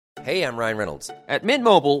Hey, I'm Ryan Reynolds. At Mint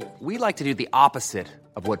Mobile, we like to do the opposite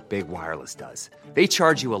of what Big Wireless does. They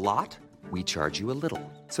charge you a lot, we charge you a little.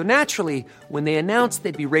 So naturally, when they announced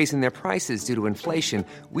they'd be raising their prices due to inflation,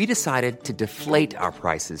 we decided to deflate our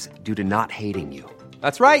prices due to not hating you.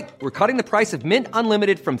 That's right. We're cutting the price of Mint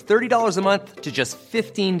Unlimited from $30 a month to just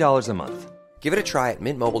 $15 a month. Give it a try at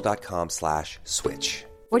mintmobile.com/switch.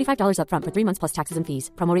 $45 up front for 3 months plus taxes and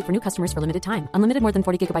fees. Promo rate for new customers for limited time. Unlimited more than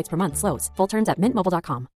 40 gigabytes per month. Slows full terms at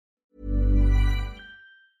mintmobile.com.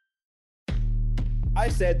 I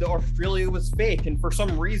said that Australia was fake, and for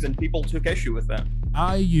some reason, people took issue with that.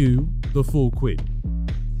 Are you the full quid?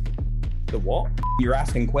 The what? You're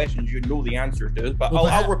asking questions you know the answer to, but Well,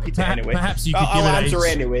 I'll repeat it anyway. Perhaps you could I'll give answer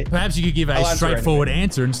anyway. Perhaps you could give a I'll answer straightforward anyway.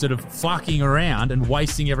 answer instead of fucking around and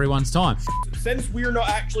wasting everyone's time. Since we're not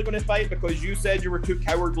actually going to fight because you said you were too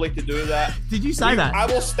cowardly to do that. Did you say that? I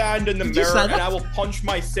will stand in the Did you mirror say and that? I will punch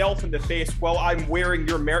myself in the face while I'm wearing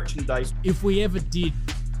your merchandise. If we ever did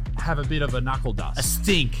have a bit of a knuckle A dust,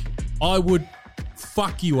 stink. I would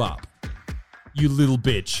fuck you up, you little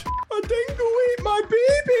bitch. A dingo ate my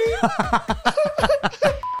baby.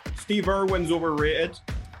 Steve Irwin's overrated.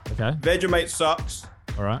 Okay, Vegemite sucks.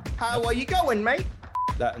 all right. How are you going, mate?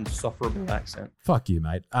 That insufferable accent. Fuck you,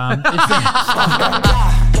 mate. I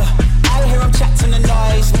hear him chat to the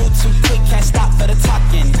noise, move too quick, can't stop for the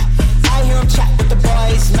talking. I hear him chat with the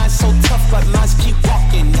boys, man's so tough, but man's keep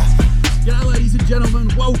walking. G'day, ladies and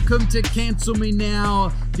gentlemen. Welcome to Cancel Me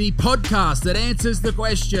Now, the podcast that answers the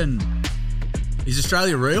question. Is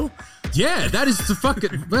Australia real? Yeah, that's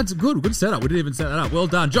good. Good setup. We didn't even set that up. Well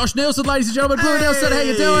done. Josh Nielsen, ladies and gentlemen. Blue Nielsen, how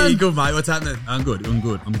you doing? Good, mate. What's happening? I'm good.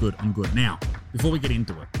 Now, before we get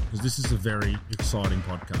into it, because this is a very exciting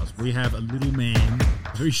podcast, we have a little man,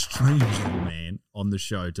 a very strange little man on the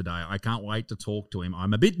show today. I can't wait to talk to him.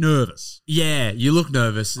 I'm a bit nervous. Yeah, you look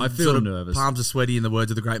nervous. I feel Sort of nervous. Palms are sweaty in the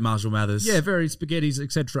words of the great Marshall Mathers. Yeah, very spaghettis,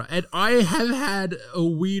 etc. And I have had a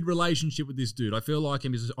weird relationship with this dude. I feel like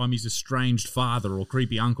I'm his estranged father or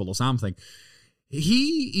creepy uncle or something.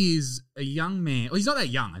 He is a young man. Well, he's not that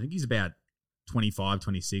young. I think he's about 25,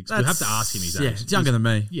 26. We'll have to ask him his age. Yeah, it's younger than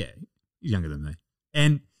me. Yeah, he's younger than me.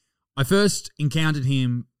 And I first encountered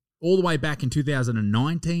him all the way back in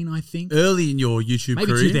 2019, I think. Early in your YouTube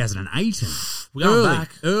Maybe career. 2018. We're going back.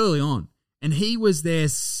 Early on. And he was there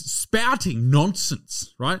spouting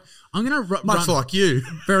nonsense, right? I'm going to Much like you.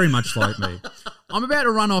 Very much like me. I'm about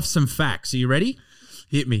to run off some facts. Are you ready?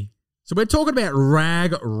 Hit me. So we're talking about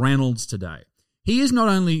Rag Reynolds today. He has not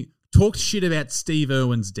only talked shit about Steve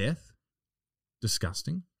Irwin's death,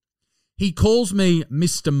 disgusting. He calls me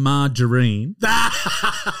Mr. Margarine.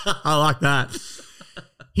 I like that.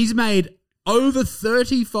 He's made over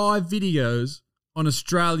 35 videos on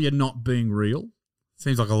Australia not being real.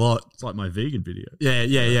 Seems like a lot. It's like my vegan video. Yeah,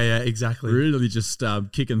 exactly. Really just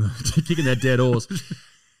kicking that dead horse.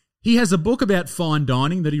 He has a book about fine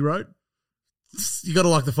dining that he wrote. You got to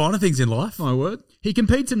like the finer things in life. My word. He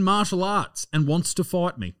competes in martial arts and wants to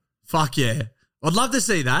fight me. Fuck yeah. I'd love to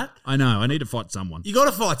see that. I know. I need to fight someone. You got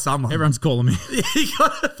to fight someone. Everyone's calling me.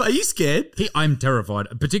 Are you scared? I'm terrified,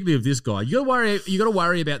 particularly of this guy. You got to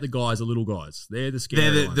worry about the guys, the little guys. They're the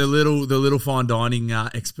scary They're ones. the little fine dining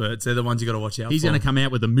experts. They're the ones you got to watch out He's for. going to come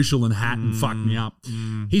out with a Michelin hat and fuck me up.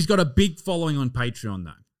 He's got a big following on Patreon,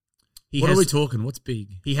 though. What are we talking? What's big?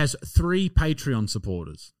 He has 3 Patreon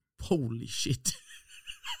supporters. Holy shit.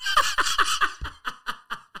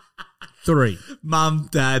 3. Mum,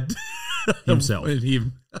 dad. Himself. And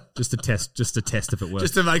him. Just to test if it works.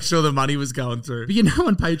 Just to make sure the money was going through. But you know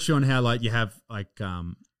on Patreon how like you have like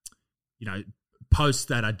posts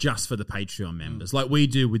that are just for the Patreon members, like we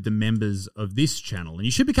do with the members of this channel. And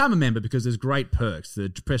you should become a member because there's great perks.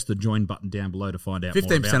 Press the join button down below to find out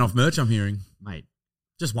 15% more off merch, I'm hearing. mate.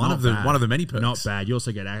 Just Not bad. one of the many perks. Not bad. You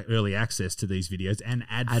also get early access to these videos and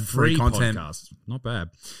ad-free content. podcasts. Not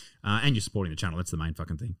bad. And you're supporting the channel. That's the main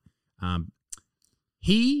fucking thing.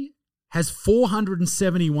 He has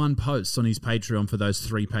 471 posts on his Patreon for those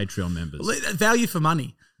 3 Patreon members. Value for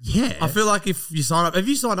money. Yeah. I feel like if you sign up, have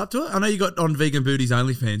you signed up to it? I know you got on Vegan Booties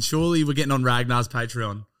OnlyFans. Surely we're getting on Ragnar's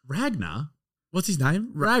Patreon. Ragnar? What's his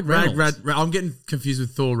name? Rag Reynolds. I'm getting confused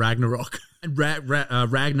with Thor Ragnarok. And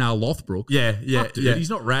Ragnar Lothbrok. Yeah. Fuck, dude, He's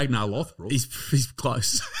not Ragnar Lothbrok. He's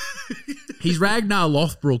close. He's Ragnar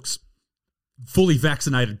Lothbrok's fully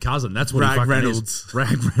vaccinated cousin. That's what Rag he fucking Reynolds. is.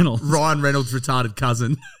 Rag Reynolds. Ryan Reynolds' retarded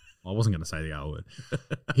cousin. I wasn't going to say the R word.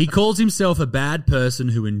 He calls himself a bad person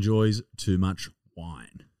who enjoys too much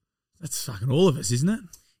wine. That's fucking all of us, isn't it?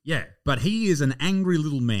 Yeah, but he is an angry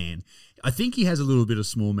little man. I think he has a little bit of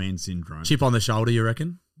small man syndrome. Chip on the shoulder, you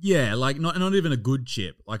reckon? Yeah, like not even a good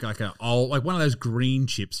chip, like one of those green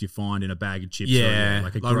chips you find in a bag of chips. Yeah,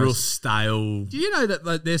 like a real gross. stale. Do you know that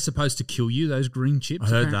like, they're supposed to kill you? Those green chips. I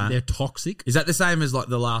heard Apparently that. they're toxic. Is that the same as like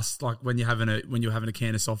the last, like when you're having a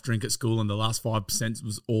can of soft drink at school and the last 5%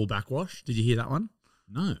 was all backwash? Did you hear that one?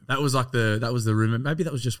 No, That was the rumor. Maybe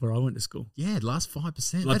that was just where I went to school. yeah, last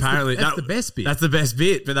 5%. Well, apparently that's the best bit. That's the best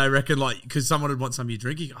bit, but they reckon like because someone would want some of your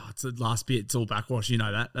drinking. Oh, it's the last bit. It's all backwash. You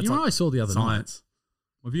know that. That's you know like what I saw the other science. night?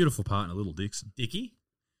 My beautiful partner, Little Dixon. Dickie.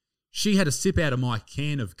 She had a sip out of my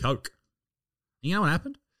can of Coke. You know what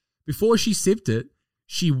happened? Before she sipped it,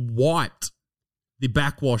 she wiped the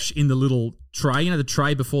backwash in the little tray. You know the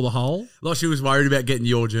tray before the hole. Like she was worried about getting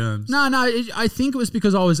your germs. No, I think it was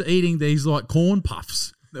because I was eating these like corn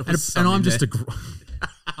puffs, There and was some I'm in just there.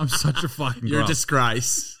 I'm such a fucking. You're a grub.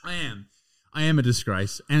 disgrace. I am a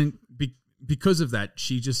disgrace, and because of that,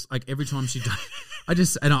 she just like every time she does, I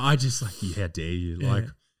just like, how dare you? Yeah.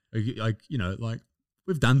 Like you know, like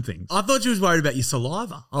we've done things. I thought she was worried about your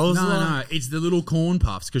saliva. I was No, it's the little corn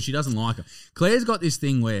puffs because she doesn't like them. Claire's got this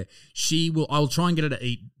thing where I'll try and get her to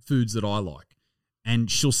eat foods that I like, and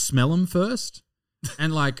she'll smell them first,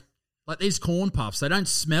 and like these corn puffs, they don't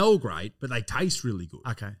smell great, but they taste really good.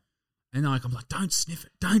 Okay. And I'm like, don't sniff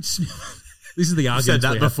it, don't sniff it. This is the I've argument.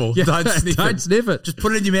 said that before. Don't sniff it. Don't sniff it. Just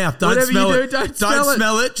put it in your mouth. Don't Whatever smell you do, it. don't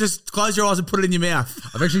smell it. Just close your eyes and put it in your mouth.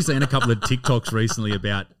 I've actually seen a couple of TikToks recently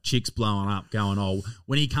about chicks blowing up, going, oh,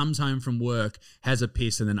 when he comes home from work, has a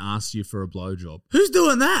piss and then asks you for a blowjob. Who's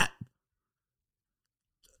doing that?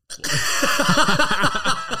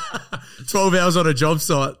 12 hours on a job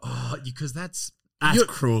site. Oh, because that's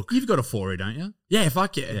crook. You've got a 4E, don't you? Yeah,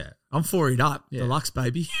 fuck yeah. Yeah. I'm 4'd up. Yeah. Deluxe,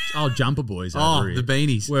 baby. Oh, jumper boys Oh, over here. the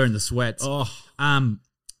beanies. Wearing the sweats. Oh.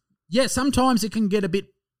 Yeah, sometimes it can get a bit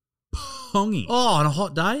pongy. Oh, on a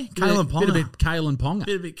hot day? Kale and Ponga. Bit kale and ponga.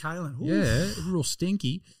 Bit Kale. Yeah, real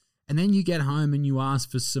stinky. And then you get home and you ask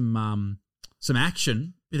for some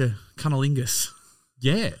action. Bit of cunnilingus.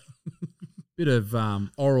 Yeah. Bit of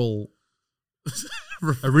oral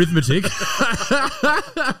arithmetic.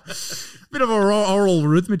 Bit of oral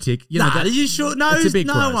arithmetic. You know, Are you sure? No, it's a bit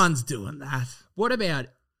no gross. one's doing that. What about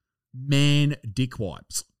man dick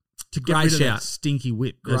wipes? To get Great rid of that shout. stinky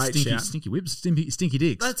whip. Great shout. Stinky whips, stinky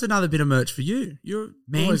dicks. That's another bit of merch for you. You're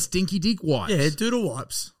Man always- stinky dick wipes. Yeah, doodle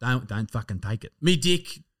wipes. Don't fucking take it. Me dick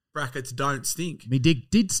brackets don't stink. Me dick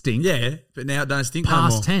did stink. Yeah, but now it don't stink no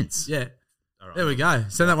Past more. tense. Yeah. There we go.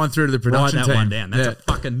 Send that one through to the Write production that team. one down. That's Yeah. a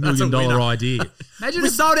fucking $1 That's a million winner. idea. Imagine We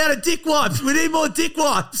if, sold out of dick wipes. We need more dick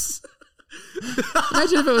wipes.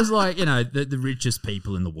 imagine if it was like, you know, the richest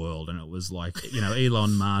people in the world and it was like, you know,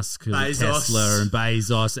 Elon Musk, Bezos. Tesla and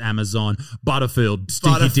Bezos, Amazon, Butterfield,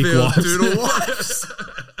 stinky dick Butterfield wipes. doodle wipes.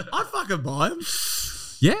 I'd fucking buy them.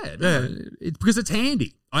 Yeah, no, because it's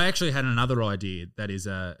handy. I actually had another idea that is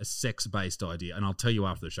a sex-based idea, and I'll tell you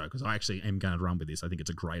after the show because I actually am going to run with this. I think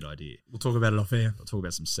it's a great idea. We'll talk about it off air. I'll talk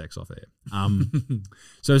about some sex off air.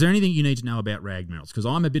 So is there anything you need to know about Rag Reynolds? Because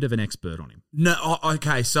I'm a bit of an expert on him. No,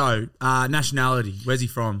 okay, so nationality. Where's he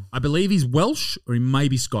from? I believe he's Welsh or he may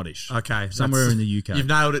be Scottish. Okay. Somewhere that's- in the UK. You've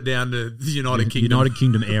nailed it down to the United Kingdom. United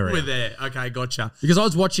Kingdom area. We're there. Okay, gotcha. Because I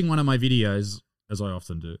was watching one of my videos, as I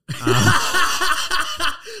often do.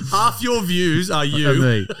 Half your views are you.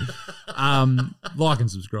 Me. Like and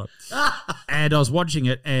subscribe. And I was watching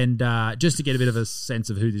it and just to get a bit of a sense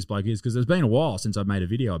of who this bloke is, because it's been a while since I've made a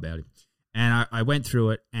video about him. And I went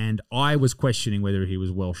through it and I was questioning whether he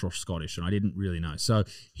was Welsh or Scottish, and I didn't really know. So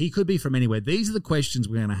he could be from anywhere. These are the questions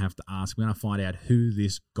we're going to have to ask. We're going to find out who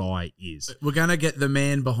this guy is. We're going to get the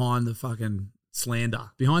man behind the fucking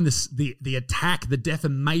slander. Behind this, the attack, the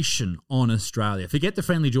defamation on Australia. Forget the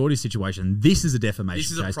Friendly Geordie situation. This is a defamation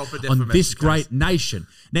This is a case proper on defamation this case. great nation.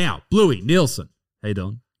 Now, Bluey, Nielsen. How you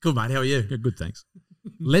doing? Good, mate. How are you? Yeah, good, thanks.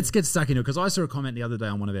 Let's get stuck into it because I saw a comment the other day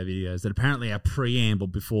on one of our videos that apparently our preamble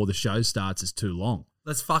before the show starts is too long.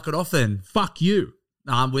 Let's fuck it off then. Fuck you.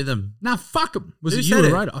 No, I'm with him. Nah, fuck him. Was Who it you said who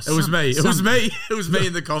it? wrote it? Oh, It was me. It was some- me. It was me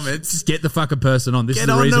in the comments. Just get the fucking person on. This Get is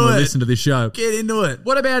the onto reason we it. listen to this show. Get into it.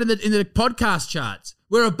 What about in the podcast charts?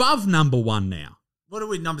 We're above number 1 now. What are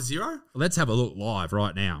we, number 0? Let's have a look live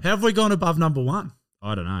right now. How have we gone above number 1?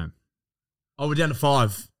 I don't know. Oh, we're down to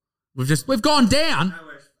 5. We've gone down.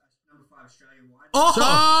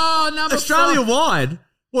 Oh, Number Australia 5. wide.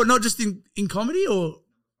 What, not just in comedy or?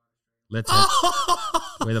 Let's have,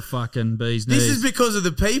 we're the fucking bee's knees. This is because of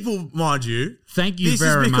the people, mind you. Thank you This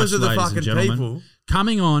very is because much, of the ladies fucking and gentlemen. people.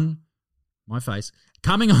 Coming on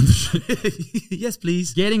the show. Yes,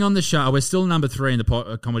 please. Getting on the show, we're still number 3 in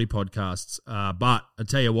the comedy podcasts. But I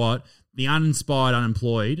tell you what, the uninspired,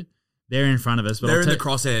 unemployed, they're in front of us. But They're I'll in the tell-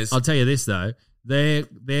 crosshairs. I'll tell you this though, Their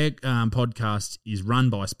podcast is run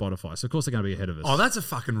by Spotify, so of course they're going to be ahead of us. Oh, that's a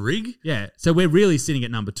fucking rig. Yeah, so we're really sitting at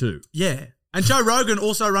number 2. Yeah. And Joe Rogan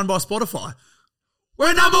also run by Spotify.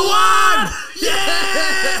 We're number 1!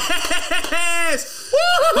 Yes!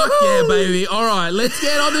 Fuck yeah, baby. All right, let's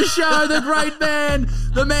get on the show. The great man,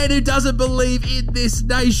 the man who doesn't believe in this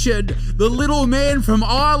nation, the little man from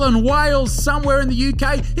Ireland, Wales, somewhere in the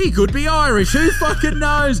UK. He could be Irish. Who fucking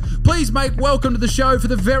knows? Please make welcome to the show for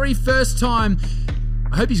the very first time.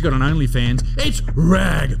 I hope he's got an OnlyFans. It's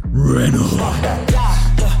Rag Reynolds.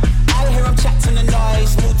 I hear him chatting the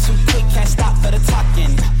noise, move too quick, can't stop for the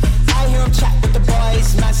talking. I hear him chat with the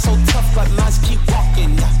boys, man so tough, but mans keep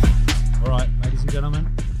walking. All right, ladies and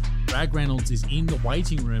gentlemen, Rag Reynolds is in the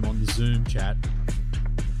waiting room on the Zoom chat.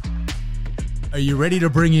 Are you ready to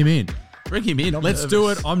bring him in? Bring him in. Let's do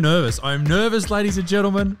it. I'm nervous. I'm nervous, ladies and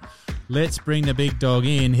gentlemen. Let's bring the big dog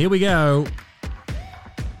in. Here we go.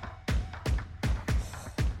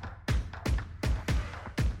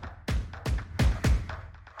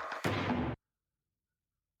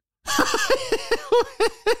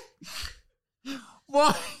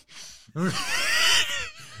 Why?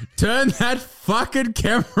 Turn that fucking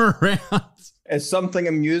camera around. Is something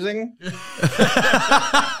amusing?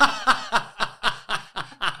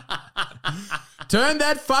 Turn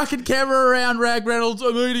that fucking camera around, Rag Reynolds,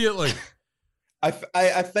 immediately.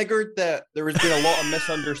 I figured that there has been a lot of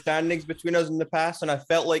misunderstandings between us in the past, and I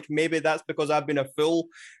felt like maybe that's because I've been a fool.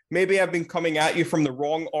 Maybe I've been coming at you from the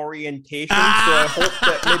wrong orientation, so I hope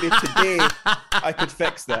that maybe today I could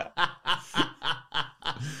fix that.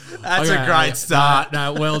 That's a great start.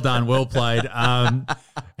 No, well done, well played. How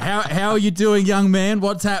are you doing, young man?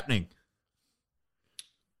 What's happening?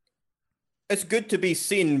 It's good to be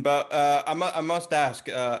seen, but I must ask,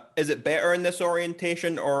 is it better in this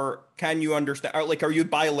orientation, or can you understand? Are you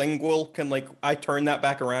bilingual? Can I turn that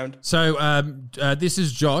back around? So this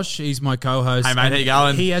is Josh. He's my co-host. Hey, mate, how you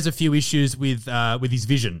going? He has a few issues with his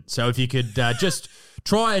vision. So if you could just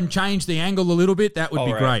try and change the angle a little bit, that would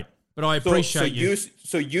be great. But I appreciate you.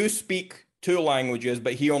 So you speak 2 languages,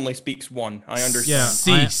 but he only speaks 1. I understand.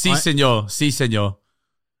 Yeah. Si, senor. Si, senor.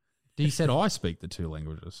 He said I speak the 2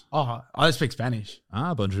 languages. Oh, I speak Spanish.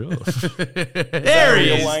 Ah, bonjour. There he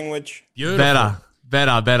real is. language. Beautiful.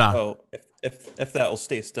 Better. Oh, if that'll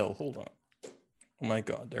stay still. Hold on. Oh my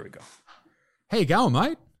God, there we go. How you going,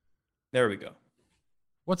 mate? There we go.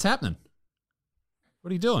 What's happening?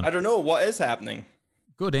 What are you doing? I don't know what is happening.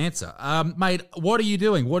 Good answer. Mate, what are you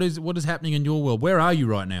doing? What is happening in your world? Where are you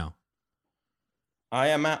right now? I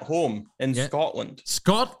am at home in Scotland.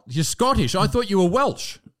 You're Scottish. I thought you were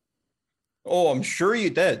Welsh. Oh, I'm sure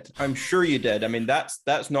you did. I mean, that's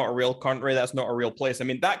not a real country. That's not a real place. I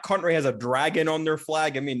mean, that country has a dragon on their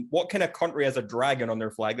flag. I mean, what kind of country has a dragon on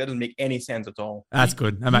their flag? That doesn't make any sense at all. That's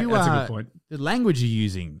good. That's a good point. The language you're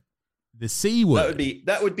using, the C word.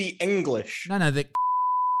 That would be English. No, the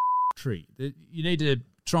tree. You need to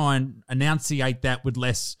try and enunciate that with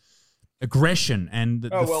less aggression and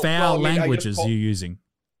the foul languages you're using.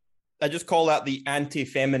 I just call that the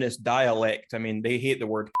anti-feminist dialect. I mean, they hate the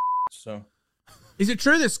word so. Is it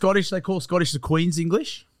true that they call Scottish the Queen's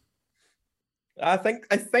English? I think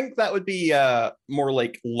that would be more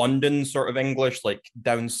like London sort of English, like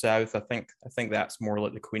down south. I think that's more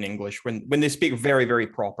like the Queen English when they speak very, very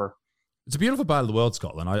proper. It's a beautiful part of the world,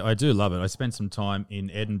 Scotland. I do love it. I spent some time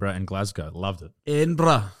in Edinburgh and Glasgow. Loved it.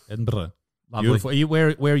 Edinburgh. Lovely. Beautiful.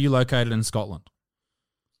 Where are you located in Scotland?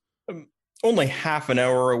 Only half an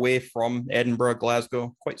hour away from Edinburgh,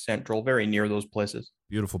 Glasgow. Quite central, very near those places.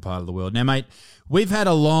 Beautiful part of the world. Now, mate, we've had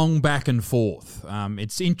a long back and forth.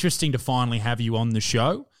 It's interesting to finally have you on the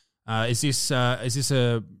show. Is this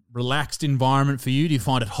a relaxed environment for you? Do you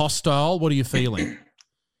find it hostile? What are you feeling?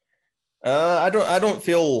 I don't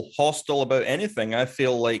feel hostile about anything. I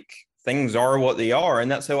feel like things are what they are, and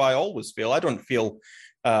that's how I always feel. I don't feel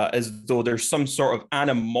as though there's some sort of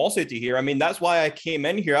animosity here. I mean, that's why I came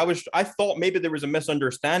in here. I thought maybe there was a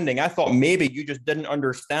misunderstanding. I thought maybe you just didn't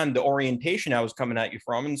understand the orientation I was coming at you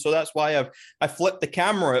from, and so that's why I flipped the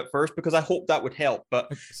camera at first, because I hoped that would help.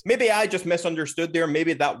 But maybe I just misunderstood there.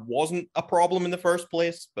 Maybe that wasn't a problem in the first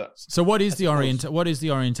place. But so, what is the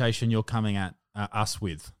orientation you're coming at us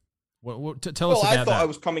with? Tell us about that. I thought I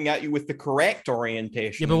was coming at you with the correct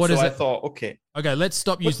orientation. Yeah, but what is it? I thought, okay, let's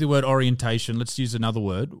stop using the word orientation. Let's use another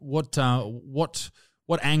word. What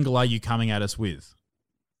angle are you coming at us with?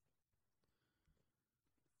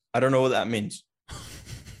 I don't know what that means.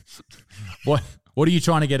 What are you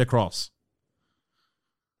trying to get across?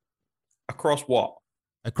 Across what?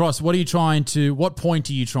 Across what point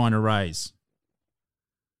are you trying to raise?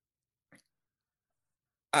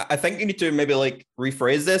 I think you need to maybe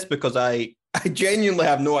rephrase this, because I I genuinely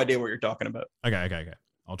have no idea what you're talking about. Okay.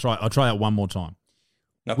 I'll try that one more time.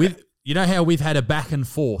 Okay. You know how we've had a back and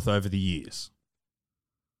forth over the years?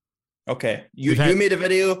 Okay. You We've had- made a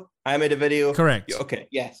video. I made a video. Correct. Okay.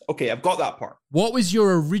 Yes. Okay. I've got that part. What was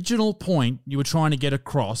your original point you were trying to get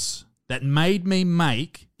across that made me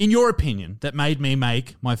make, in your opinion, that made me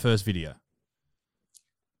make my first video?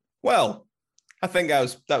 Well, I think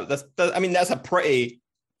that's a pretty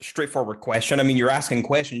straightforward question. I mean, you're asking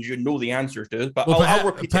questions you know the answers to, but I'll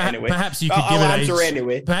repeat it anyway. Perhaps you could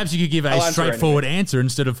Perhaps you could give a straightforward answer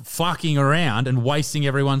instead of fucking around and wasting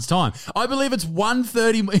everyone's time. I believe it's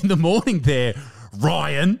 1:30 in the morning there,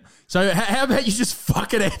 Ryan. So how about you just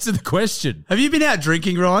fucking answer the question? Have you been out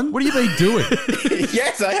drinking, Ryan? What have you been doing?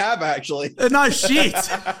 Yes, I have actually. No shit.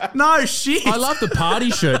 No shit. I love the party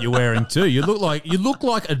shirt you're wearing too. You look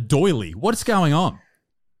like a doily. What's going on?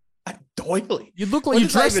 A doily. You look like What you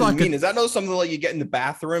does that dress even like mean? Is that not something like you get in the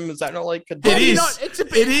bathroom? Is that not like a It doily? is.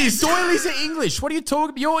 It is. Doilies are English. What are you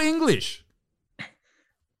talking about? You're English.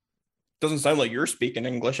 Doesn't sound like you're speaking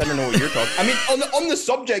English. I don't know what you're talking. I mean, on the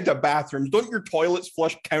subject of bathrooms, don't your toilets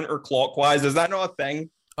flush counterclockwise? Is that not a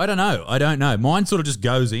thing? I don't know. Mine sort of just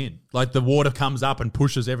goes in. Like the water comes up and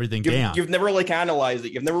pushes everything down. You've never like analyzed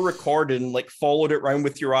it. You've never recorded and like followed it around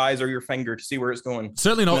with your eyes or your finger to see where it's going.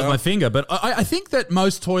 Certainly not with my finger, but I think that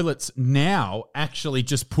most toilets now actually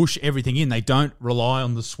just push everything in. They don't rely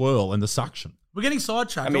on the swirl and the suction. We're getting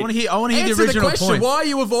sidetracked. I want to hear Answer the original question. point. Why are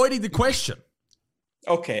you avoiding the question?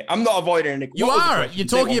 Okay, I'm not avoiding any. You what was the are. question? You're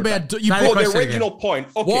Say it talking one more about... time. You The original point.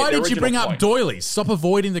 Okay, Why the did you bring original up point. doilies? Stop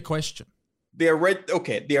avoiding the question. The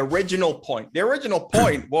original point. The original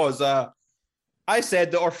point was I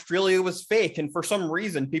said that Australia was fake, and for some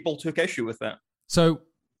reason, people took issue with that. So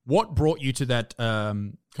what brought you to that...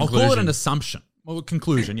 I'll call it an assumption. Well,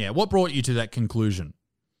 conclusion, yeah. What brought you to that conclusion?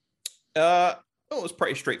 Well, it was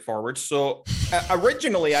pretty straightforward. So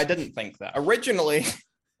originally, I didn't think that. Originally,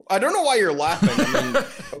 I don't know why you're laughing. I mean,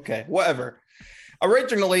 okay, whatever.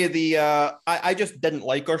 Originally, I just didn't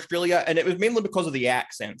like Australia, and it was mainly because of the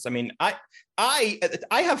accents. I mean, I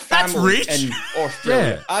have family in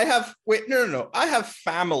Australia. Yeah. I have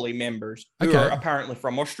family members who Okay. are apparently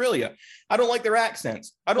from Australia. I don't like their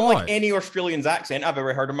accents. I don't Why? like any Australian's accent I've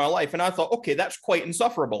ever heard in my life. And I thought, okay, that's quite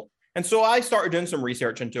insufferable. And so I started doing some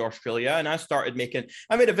research into Australia, and I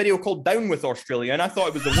made a video called Down with Australia, and I thought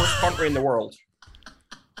it was the worst country in the world.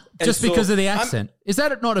 And Just so because of the I'm- accent. Is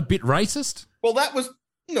that not a bit racist? Well, that was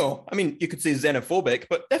no. I mean, you could say xenophobic,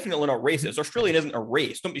 but definitely not racist. Australian isn't a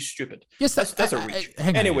race. Don't be stupid. Yes, that's a reach. Hang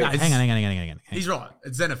on, Anyway, hang on. He's right.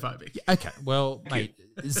 It's xenophobic. Okay, well, mate,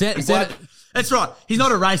 What? That's right. He's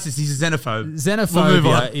not a racist. He's a xenophobe. xenophobia. We'll move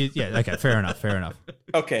on. Yeah, okay, fair enough.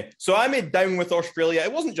 Okay, so I made Down with Australia.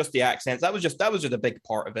 It wasn't just the accents. That was just a big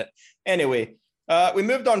part of it. Anyway, we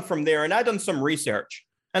moved on from there, and I done some research,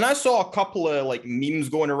 and I saw a couple of like memes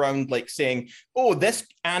going around, like saying, "Oh, this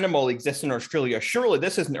animal exists in Australia. Surely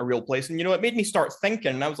this isn't a real place." And you know, it made me start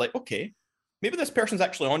thinking, and I was like, okay, maybe this person's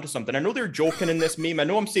actually onto something. I know they're joking in this meme. I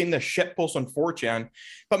know I'm seeing this shit post on 4chan,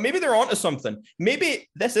 but maybe they're onto something. Maybe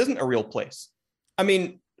this isn't a real place. I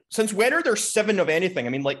mean, since when are there 7 of anything? I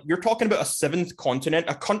mean, like, you're talking about a 7th continent,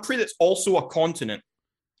 a country that's also a continent.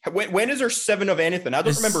 When is there 7 of anything? I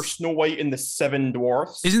don't remember Snow White and the 7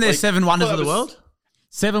 Dwarfs. Isn't there Like, 7 wonders well, of the that was- world?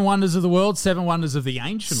 7 wonders of the world, 7 wonders of the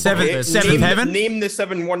ancient Seven- world. seventh heaven? Name the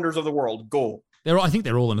 7 wonders of the world. Go. I think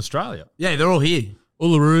they're all in Australia. Yeah, they're all here.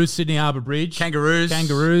 Uluru, Sydney Harbour Bridge. Kangaroos.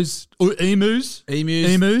 Emus. Emus.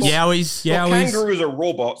 Yowies. Well, Yowies. kangaroos are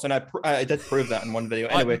robots, and I did prove that in one video.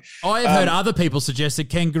 Anyway, I have heard other people suggest that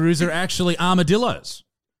kangaroos are actually armadillos.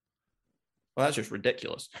 well, that's just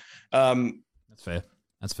ridiculous. That's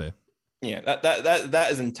fair. Yeah, that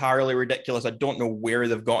is entirely ridiculous. I don't know where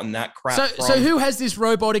they've gotten that crap from. So who has this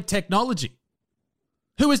robotic technology?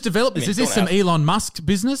 Who has developed this? I mean, Is this some don't Elon Musk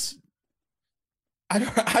business? I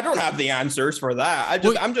don't have the answers for that.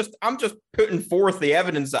 I'm just putting forth the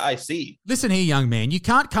evidence that I see. Listen here, young man. You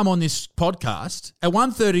can't come on this podcast at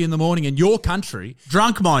 1:30 in the morning in your country,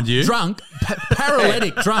 Drunk, mind you. drunk,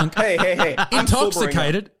 paralytic, drunk, Hey, I'm sobering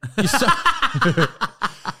intoxicated,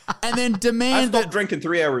 and then up. I demand stopped that, drinking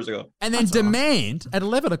 3 hours ago. and then demand at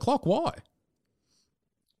 11 o'clock. Why?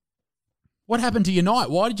 What happened to your night?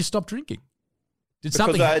 Why did you stop drinking? Did Because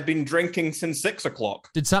something? I had been drinking since 6 o'clock.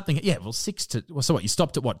 Did something? Yeah, well, 6 to. Well, so what? You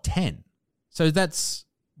stopped at what 10? So that's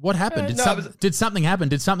what happened. Did, no, some, it was- did something happen?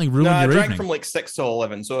 Did something ruin No, I your drank evening? from like 6 till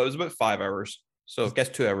 11, so it was about 5 hours. So I guess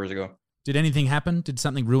 2 hours ago. Did anything happen? Did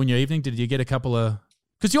something ruin your evening? Did you get a couple of?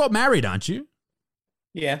 Because you're married, aren't you?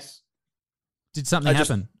 Yes. Did something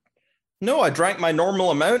happen? No, I drank my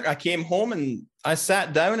normal amount. I came home and I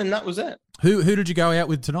sat down, and that was it. Who did you go out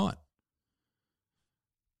with tonight?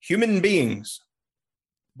 Human beings.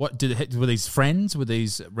 What were these friends? Were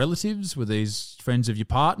these relatives? Were these friends of your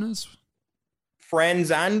partners? Friends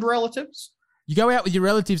and relatives. You go out with your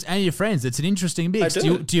relatives and your friends. It's an interesting mix. I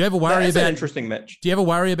do. Do you ever worry That is about an interesting mix? Do you ever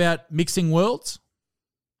worry about mixing worlds?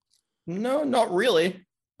 No, not really.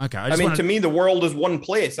 Okay, I mean, to me, the world is one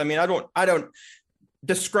place. I mean, I don't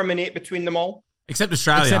discriminate between them all. Except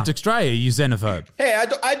Australia. Except Australia, you xenophobe. Hey,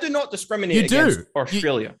 I do not discriminate You do. against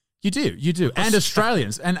Australia. You do, and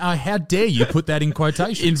Australians. And how dare you put that in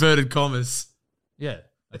quotation? Inverted commas. Yeah,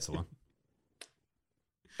 that's the one.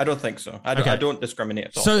 I don't think so. Okay. I don't discriminate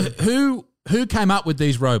at all. So who came up with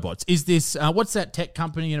these robots? Is this what's that tech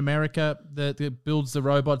company in America that builds the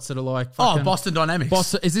robots that are like fucking, Boston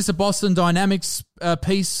Dynamics. Is this a Boston Dynamics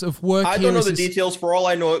piece of work? I here? don't know Is the this- details. For all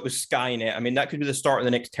I know, it was Skynet. I mean, that could be the start of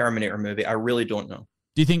the next Terminator movie. I really don't know.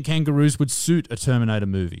 Do you think kangaroos would suit a Terminator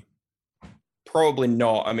movie? Probably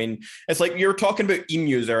not. I mean, it's like you were talking about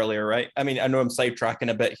emus earlier, right? I mean, I know I'm sidetracking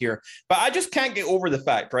a bit here, but I just can't get over the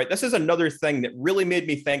fact, right? This is another thing that really made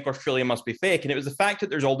me think Australia must be fake. And it was the fact that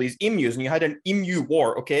there's all these emus and you had an emu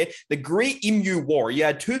war, okay? The Great Emu War. You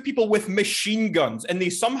had two people with machine guns and they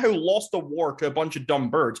somehow lost a war to a bunch of dumb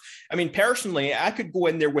birds. I mean, personally, I could go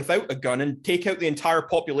in there without a gun and take out the entire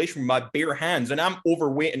population with my bare hands, and I'm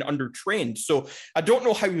overweight and undertrained. So I don't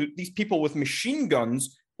know how these people with machine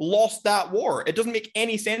guns lost that war. It doesn't make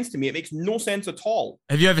any sense to me. It makes no sense at all.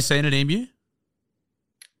 Have you ever seen an emu?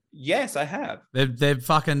 Yes, I have. They're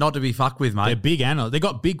fucking not to be fucked with, mate. They're big animals. They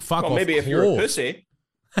got big fuck Well, off maybe if you're a claws. pussy.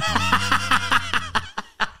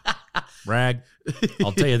 Rag,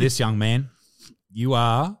 I'll tell you this, young man. You're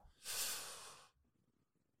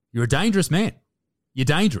a dangerous man. You're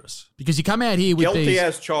dangerous because you come out here with Guilty these.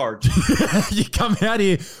 as charged. You come out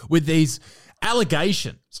here with these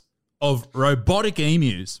allegations of robotic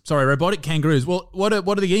kangaroos. Well, what are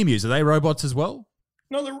the emus? Are they robots as well?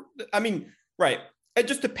 No, I mean, right. It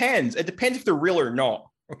just depends. It depends if they're real or not.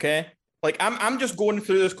 Okay. Like I'm just going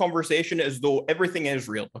through this conversation as though everything is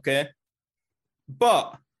real. Okay.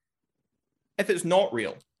 But if it's not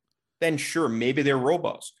real, then sure, maybe they're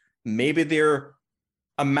robots. Maybe they're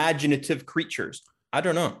imaginative creatures. I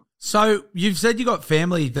don't know. So you've said you got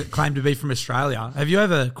family that claim to be from Australia. Have you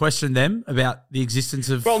ever questioned them about the existence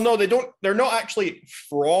of? Well, no, they don't. They're not actually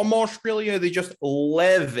from Australia. They just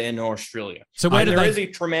live in Australia. So where do there they? is a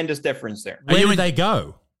tremendous difference there. Where do they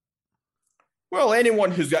go? Well,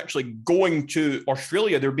 anyone who's actually going to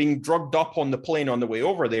Australia, they're being drugged up on the plane on the way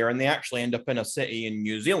over there, and they actually end up in a city in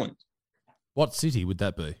New Zealand. What city would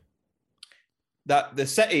that be? That the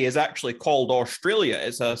city is actually called Australia.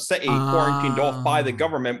 It's a city quarantined off by the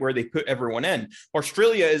government where they put everyone in.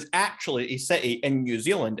 Australia is actually a city in New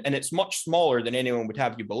Zealand, and it's much smaller than anyone would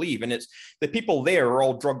have you believe. And it's the people there are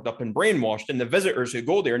all drugged up and brainwashed, and the visitors who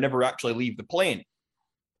go there never actually leave the plane.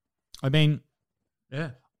 I mean,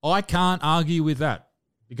 Yeah. I can't argue with that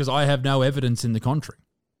because I have no evidence in the contrary.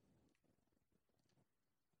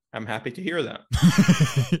 I'm happy to hear that.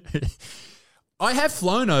 I have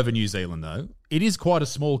flown over New Zealand, though. It is quite a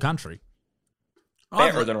small country.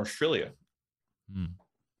 Better than Australia.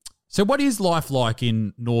 So what is life like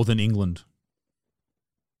in northern England?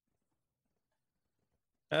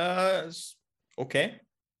 It's okay.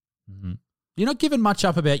 You're not giving much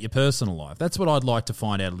up about your personal life. That's what I'd like to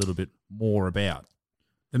find out a little bit more about.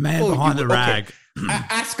 The man Oh, behind you- the okay. rag.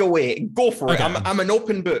 Ask away. Go for Okay. it. I'm an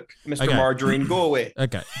open book, Mr. Okay. Margarine. Go away.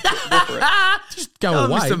 Okay. Go for it. Just go Oh,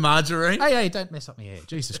 away. Mr. Margarine. Hey, don't mess up my hair.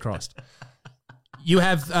 Jesus Christ. You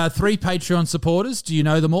have 3 Patreon supporters. Do you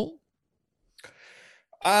know them all?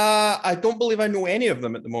 I don't believe I know any of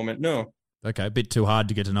them at the moment. No. Okay, a bit too hard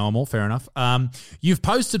to get to know them all. Fair enough. You've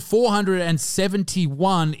posted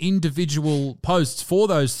 471 individual posts for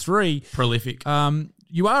those 3. Prolific.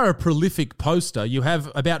 You are a prolific poster. You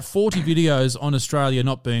have about 40 videos on Australia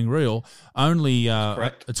not being real. Only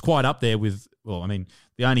Correct. it's quite up there with, well, I mean,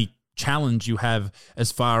 the only challenge you have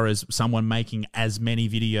as far as someone making as many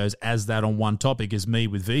videos as that on one topic is me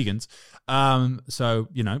with vegans. So,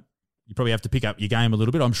 you know, you probably have to pick up your game a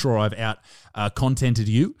little bit. I'm sure I've contented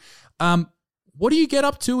you. What do you get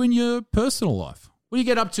up to in your personal life? What do you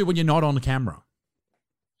get up to when you're not on camera?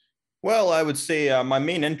 Well, I would say my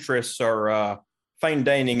main interests are fine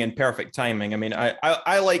dining and perfect timing. I mean,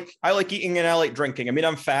 I like eating and I like drinking. I mean,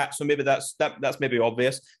 I'm fat, so maybe that's maybe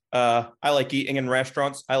obvious. I like eating in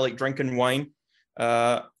restaurants. I like drinking wine.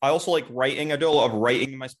 I also like writing. I do a lot of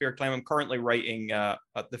writing in my spare time. I'm currently writing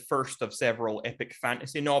the first of several epic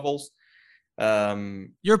fantasy novels. Are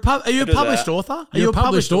you a do published that. author? Are You're you a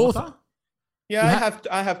published author? Yeah,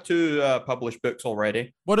 I have 2 published books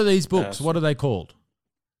already. What are these books? What are they called?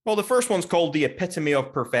 Well, the first one's called The Epitome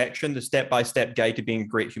of Perfection, the step-by-step guide to being a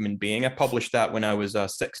great human being. I published that when I was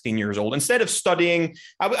 16 years old. Instead of studying,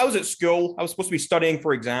 I was at school. I was supposed to be studying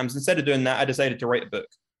for exams. Instead of doing that, I decided to write a book.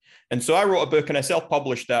 And so I wrote a book and I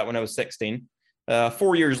self-published that when I was 16.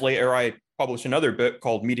 4 years later, I published another book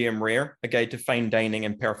called Medium Rare, A Guide to Fine Dining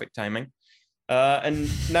and Perfect Timing. And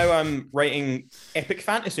now I'm writing epic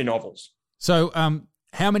fantasy novels. So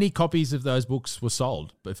how many copies of those books were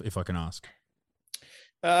sold, if I can ask?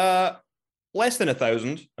 Less than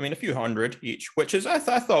 1,000. I mean, a few hundred each, which is I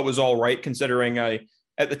thought was all right considering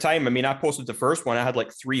at the time. I mean, I posted the first one. I had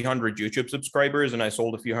like 300 YouTube subscribers, and I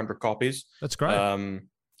sold a few hundred copies. That's great.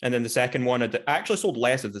 And then the second one, I actually sold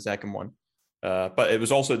less of the second one, but it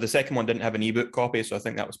was also the second one didn't have an ebook copy, so I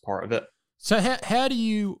think that was part of it. So how do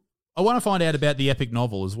you? I want to find out about the epic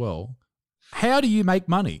novel as well. How do you make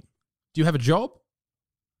money? Do you have a job?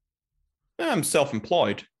 I'm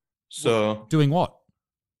self-employed, so doing what?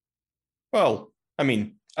 Well, I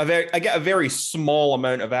mean, I get a very small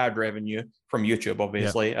amount of ad revenue from YouTube,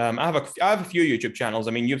 obviously. Yeah. I have a few YouTube channels.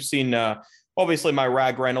 I mean, you've seen obviously my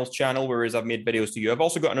Rag Reynolds channel, whereas I've made videos to you. I've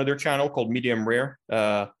also got another channel called Medium Rare.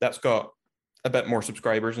 That's got a bit more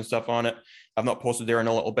subscribers and stuff on it. I've not posted there in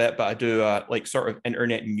a little bit, but I do like sort of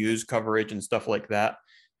internet news coverage and stuff like that.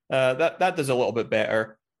 That does a little bit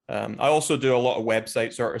better. I also do a lot of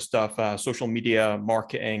website sort of stuff, social media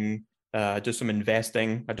marketing. Do some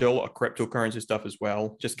investing. I do a lot of cryptocurrency stuff as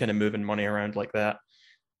well, just kind of moving money around like that.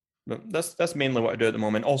 But that's mainly what I do at the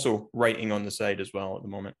moment. Also writing on the side as well at the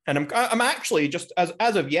moment. And I'm actually just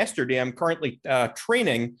as of yesterday, I'm currently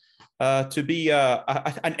training to be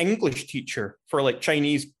an English teacher for like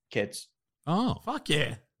Chinese kids. Oh, fuck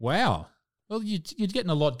yeah! Wow. Well, you're getting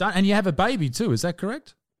a lot done, and you have a baby too. Is that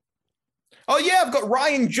correct? Oh yeah, I've got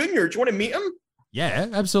Ryan Jr. Do you want to meet him? Yeah,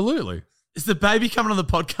 absolutely. Is the baby coming on the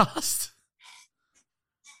podcast?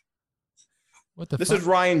 What the? This fuck? is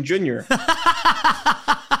Ryan Jr.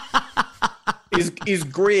 He's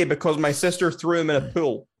grey because my sister threw him in a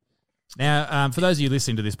pool. Now, for those of you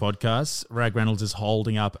listening to this podcast, Rag Reynolds is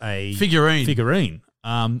holding up a figurine.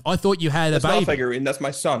 I thought you had that's a baby. Not a figurine. That's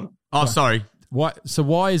my son. Oh, sorry. Why? So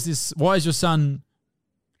why is your son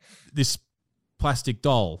this plastic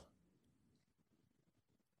doll?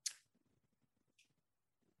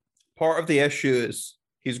 Part of the issue is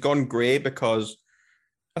he's gone grey because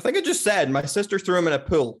I think I just said my sister threw him in a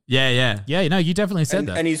pool. Yeah. No, you definitely said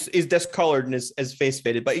that. And he's discolored and his face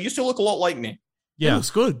faded, but he used to look a lot like me. Yeah, he looks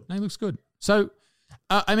good. He looks good. So,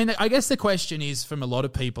 I mean, I guess the question is from a lot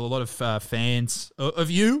of people, a lot of fans of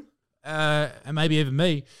you, and maybe even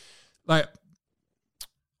me, like,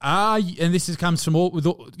 and this comes from with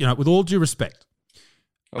all due respect,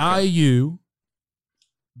 okay. Are you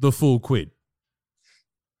the full quid?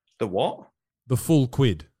 The what? The full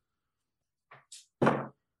quid.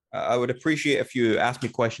 I would appreciate if you ask me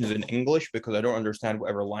questions in English because I don't understand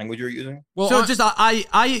whatever language you're using. Well, so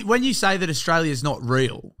when you say that Australia is not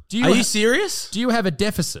real, are you serious? Do you have a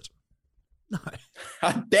deficit? No.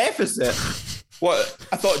 A deficit? What?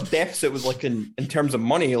 I thought deficit was like in terms of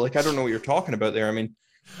money. Like, I don't know what you're talking about there. I mean,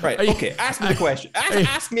 right. Okay. Ask me the question.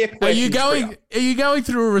 Ask me a question. Are you going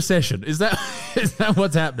through a recession? Is that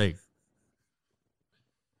what's happening?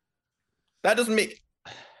 That doesn't make...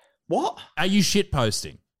 What? Are you shit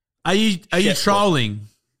posting? Are you trolling?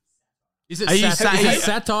 Is it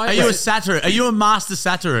satire? Are you a satirist? Are you a master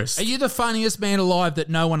satirist? Are you the funniest man alive that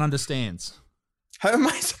no one understands? How am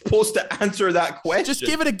I supposed to answer that question? Just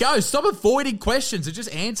give it a go. Stop avoiding questions and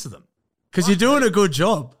just answer them. Because you're doing a good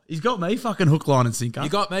job. He's got me fucking hook, line, and sinker. You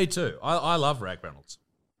got me too. I love Rag Reynolds.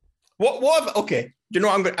 Okay. Do you know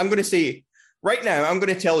what I'm going to say? Right now, I'm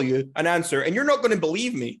going to tell you an answer, and you're not going to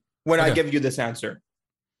believe me when I give you this answer.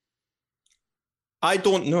 I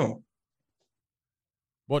don't know.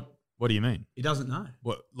 What do you mean? He doesn't know.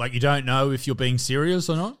 What, like you don't know if you're being serious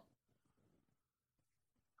or not?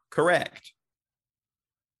 Correct.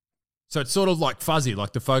 So it's sort of like fuzzy,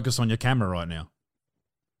 like the focus on your camera right now.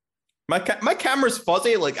 My camera's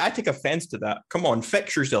fuzzy. Like, I take offense to that. Come on,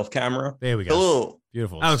 fix yourself, camera. There we go. Hello.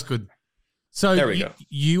 Beautiful. That was good. So there we go.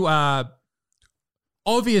 You are...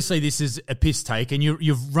 Obviously, this is a piss take, and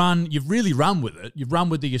you've really run with it. You've run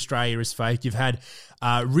with the Australia is fake. You've had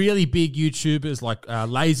really big YouTubers like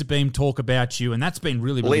Laserbeam talk about you, and that's been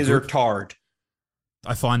really Laser good. Tard.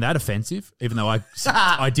 I find that offensive, even though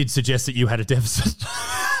I did suggest that you had a deficit.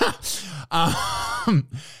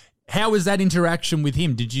 How was that interaction with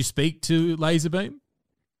him? Did you speak to Laserbeam?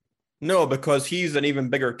 No, because he's an even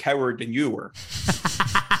bigger coward than you were.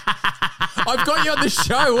 I've got you on the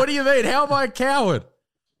show. What do you mean? How am I a coward?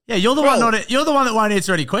 Yeah, you're the one that won't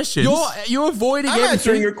answer any questions. You're avoiding I'm everything.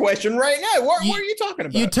 answering your question right now. What are you talking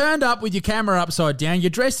about? You turned up with your camera upside down. You're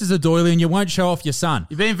dressed as a doily, and you won't show off your son.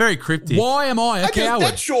 You're being very cryptic. Why am I a I coward?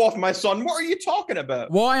 just did show off my son. What are you talking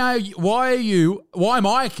about? Why am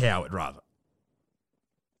I a coward, rather?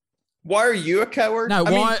 Why are you a coward? No,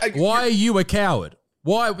 why are you a coward?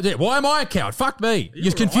 Why am I a coward? Fuck me.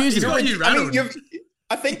 You're confusing me.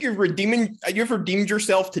 I think you've redeemed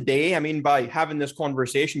yourself today. I mean, by having this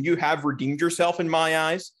conversation, you have redeemed yourself in my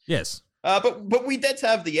eyes. Yes. But we did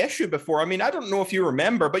have the issue before. I mean, I don't know if you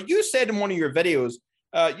remember, but you said in one of your videos,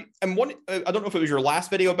 I don't know if it was your last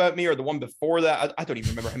video about me or the one before that. I don't even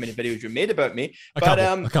remember how many videos you made about me.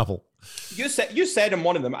 A couple. You said in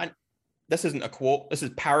one of them, and this isn't a quote, this is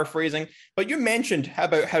paraphrasing, but you mentioned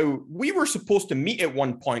about how we were supposed to meet at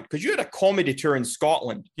one point because you had a comedy tour in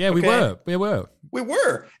Scotland. Yeah, okay? We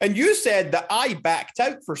were. And you said that I backed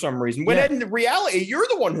out for some reason, when in reality, you're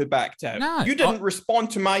the one who backed out. No, you didn't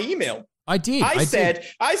respond to my email. I did. I said,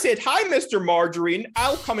 hi, Mr. Margarine.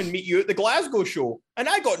 I'll come and meet you at the Glasgow show. And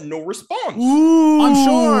I got no response. Ooh. I'm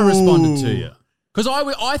sure I responded to you. Because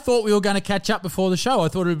I thought we were going to catch up before the show. I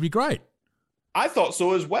thought it would be great. I thought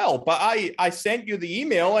so as well, but I sent you the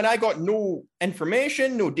email and I got no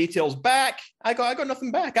information, no details back. I got nothing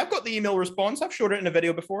back. I've got the email response. I've showed it in a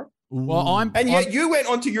video before. Well, yet you went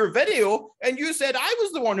onto your video and you said I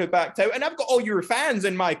was the one who backed out, and I've got all your fans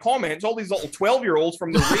in my comments, all these little 12-year-olds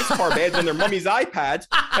from their race car beds and their mummy's iPads,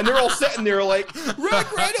 and they're all sitting there like, Rag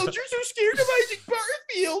Reynolds, you're so scared of Isaac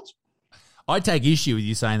Butterfield. I take issue with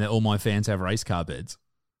you saying that all my fans have race car beds.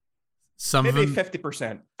 Maybe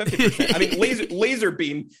 50%. 50%. I mean,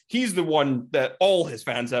 Laserbeam, he's the one that all his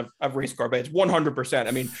fans have race car beds, 100%.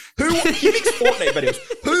 I mean, he makes Fortnite videos.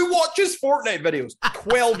 Who watches Fortnite videos?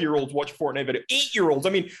 12-year-olds watch Fortnite videos. 8-year-olds.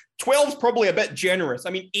 I mean, 12's probably a bit generous.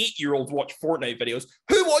 I mean, 8-year-olds watch Fortnite videos.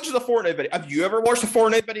 Who watches a Fortnite video? Have you ever watched a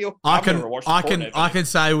Fortnite video? I can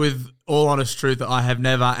say with all honest truth that I have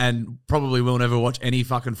never and probably will never watch any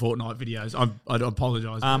fucking Fortnite videos. I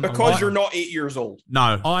apologize. Because you're not 8 years old.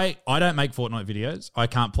 No. I don't make Fortnite videos. I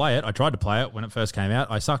can't play it. I tried to play it when it first came out.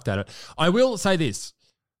 I sucked at it. I will say this.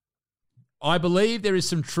 I believe there is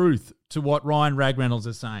some truth to what Ryan Rag Reynolds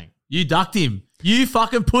is saying. You ducked him. You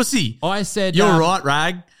fucking pussy. I said... You're right,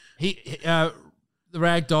 Rag. The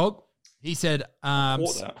Rag dog, he said...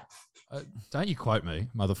 don't you quote me,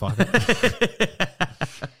 motherfucker.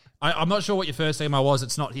 I'm not sure what your first email was.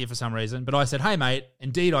 It's not here for some reason. But I said, hey, mate,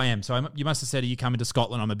 indeed I am. So you must have said, are you coming to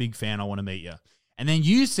Scotland? I'm a big fan. I want to meet you. And then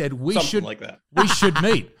you said, we should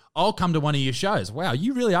meet. I'll come to one of your shows. Wow,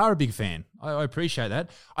 you really are a big fan. I appreciate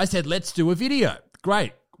that. I said, let's do a video.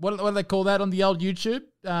 Great. What do they call that on the old YouTube?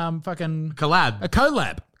 Fucking... Collab. A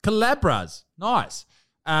collab. Collabras. Nice.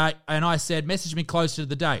 And I said, message me closer to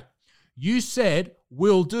the date. You said,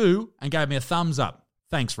 will do, and gave me a thumbs up.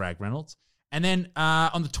 Thanks, Rag Reynolds. And then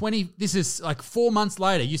on the 20th, this is like 4 months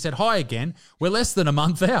later, you said, hi again. We're less than a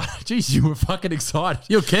month out. Jeez, you were fucking excited.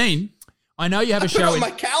 You're keen. I know you have a show. I put it on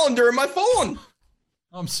my calendar and my phone.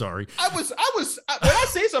 I'm sorry. I was. When I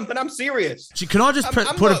say something, I'm serious. Can I just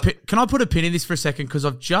can I put a pin in this for a second? Because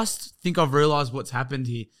I've realized what's happened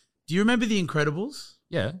here. Do you remember The Incredibles?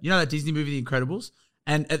 Yeah. You know that Disney movie, The Incredibles?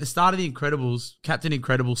 And at the start of The Incredibles, Captain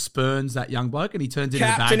Incredible spurns that young bloke and he turns into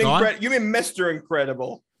a bad guy. You mean Mr.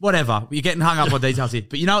 Incredible? Whatever. You're getting hung up on details here.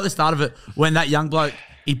 But you know at the start of it, when that young bloke,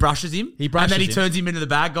 he brushes him. And then he turns him into the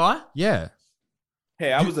bad guy. Yeah.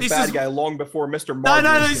 Hey, I was the bad guy long before Mr. Martin.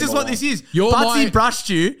 No, this is what this is. Butsy brushed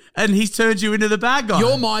you and he's turned you into the bad guy.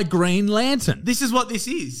 You're my Green Lantern. This is what this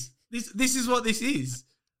is. This is what this is.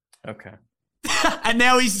 Okay. And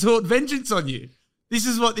now he's sought vengeance on you. This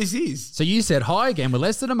is what this is. So you said, hi again. We're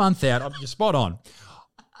less than a month out. You're spot on.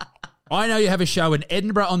 I know you have a show in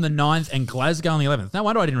Edinburgh on the 9th and Glasgow on the 11th. No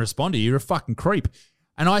wonder I didn't respond to you. You're a fucking creep.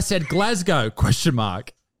 And I said, Glasgow, ?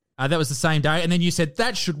 That was the same day. And then you said,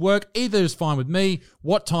 that should work. Either is fine with me.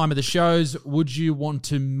 What time are the shows? Would you want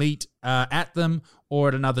to meet at them or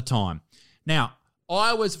at another time? Now,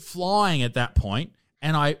 I was flying at that point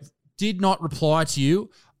and I did not reply to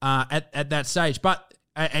you at that stage. But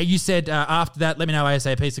you said after that, let me know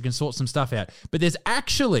ASAP so I can sort some stuff out. But there's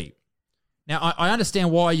actually... Now, I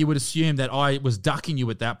understand why you would assume that I was ducking you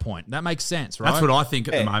at that point. That makes sense, right? That's what I think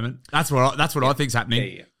at the moment. That's what I think's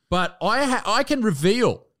happening. Yeah. But I can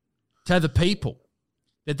reveal to the people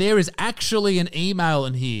that there is actually an email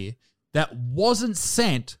in here that wasn't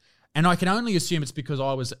sent, and I can only assume it's because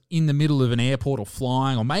I was in the middle of an airport or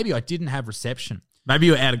flying, or maybe I didn't have reception. Maybe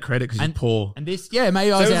you're out of credit because you're poor. And this,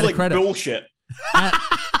 maybe I was out of credit. Bullshit.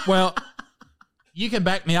 Well, you can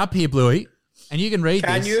back me up here, Bluey, and you can read this.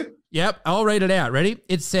 Can you? Yep, I'll read it out. Ready?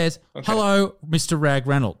 It says, Hello, Mr. Rag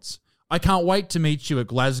Reynolds. I can't wait to meet you at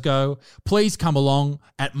Glasgow. Please come along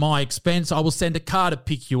at my expense. I will send a car to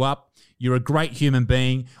pick you up. You're a great human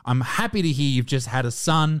being. I'm happy to hear you've just had a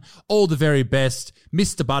son. All the very best,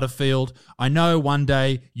 Mr. Butterfield. I know one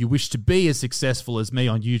day you wish to be as successful as me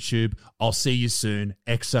on YouTube. I'll see you soon.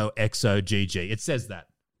 XOXOGG. It says that.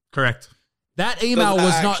 Correct. That email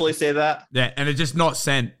was not actually say that. Yeah, and it just not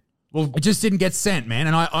sent. Well, it just didn't get sent, man.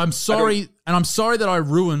 And I'm sorry, that I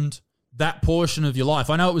ruined that portion of your life.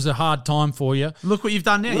 I know it was a hard time for you. Look what you've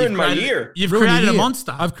done now. Ruined my year. You've created a year.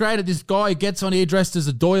 monster. I've created this guy who gets on here dressed as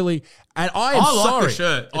a doily, and I am I like sorry. the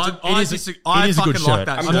shirt. It is a good fucking shirt. like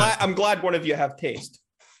that shirt. I'm glad one of you have taste.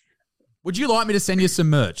 Would you like me to send you some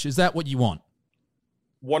merch? Is that what you want?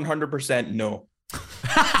 100% no.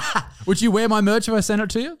 Would you wear my merch if I sent it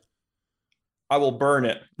to you? I will burn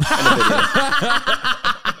it in a video.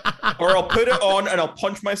 Or I'll put it on and I'll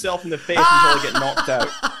punch myself in the face until I get knocked out.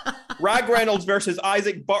 Rag Reynolds versus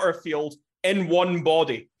Isaac Butterfield in one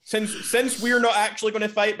body. Since we're not actually going to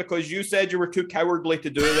fight because you said you were too cowardly to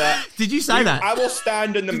do that. Did you say that? I will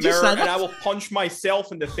stand in the Did you mirror say and that? I will punch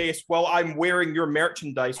myself in the face while I'm wearing your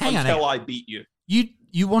merchandise Hang on, until I beat you.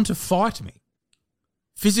 You want to fight me?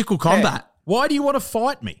 Physical combat. Why do you want to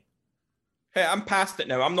fight me? Hey, I'm past it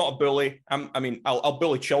now. I'm not a bully. I'll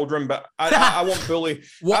bully children, but I won't bully.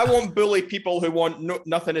 I won't bully people who want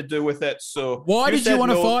nothing to do with it. So why did you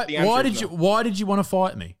want to no, fight? the answer is no. Why did you want to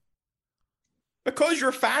fight me? Because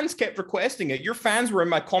your fans kept requesting it. Your fans were in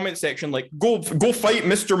my comment section like, go fight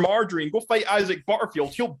Mr. Margarine, go fight Isaac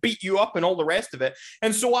Butterfield. He'll beat you up and all the rest of it.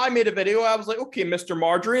 And so I made a video. I was like, okay, Mr.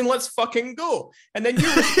 Margarine, let's fucking go. And then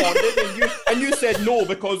you responded and you said no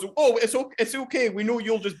because, it's okay. We know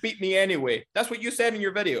you'll just beat me anyway. That's what you said in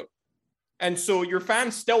your video. And so your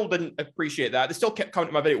fans still didn't appreciate that. They still kept coming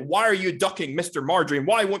to my video. Why are you ducking Mr. Margarine?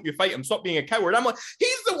 Why won't you fight him? Stop being a coward. I'm like,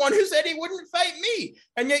 he's the one who said he wouldn't fight me.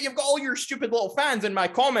 And yet you've got all your stupid little fans in my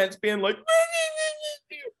comments being like,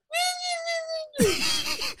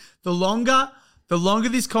 The longer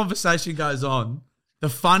this conversation goes on, the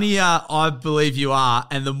funnier I believe you are,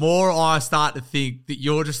 and the more I start to think that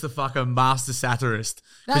you're just the fucking master satirist.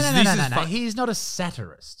 No. He's not a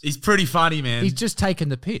satirist. He's pretty funny, man. He's just taking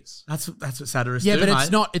the piss. That's what satirists Yeah, do,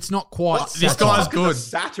 but mate. it's not quite. This satire. guy's good. A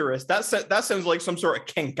satirist. That sounds like some sort of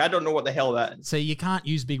kink. I don't know what the hell that is. See, you can't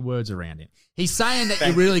use big words around him. He's saying that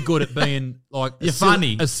you're really good at being like You're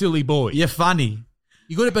funny. a silly boy. You're funny.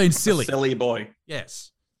 You're good at being silly. Silly boy.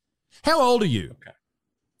 Yes. How old are you? Okay.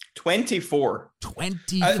 24.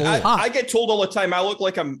 24. I get told all the time I look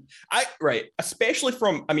like especially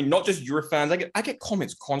from, not just your fans. I get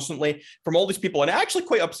comments constantly from all these people, and it actually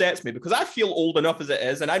quite upsets me because I feel old enough as it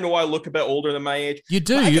is, and I know I look a bit older than my age. You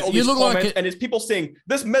do. You look like it. And it's people saying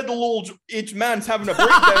this middle-aged man's having a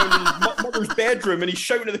breakdown in his mother's bedroom, and he's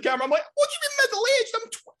shouting at the camera. I'm like, what do you mean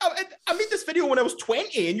middle-aged? I made this video when I was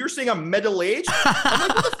 20, and you're saying I'm middle-aged? I'm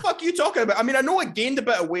like, what the fuck are you talking about? I know I gained a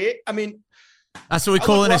bit of weight. That's what we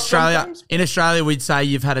call in Australia. Sometimes. In Australia, we'd say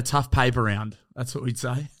you've had a tough paper round. That's what we'd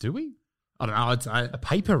say. Do we? I don't know. I'd say A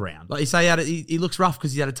paper round. like you say he looks rough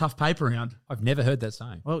because he had a tough paper round. I've never heard that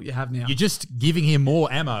saying. Well, you have now. You're just giving him more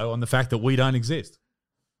ammo on the fact that we don't exist.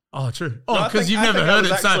 Oh, true. No, Oh, because you've never heard it.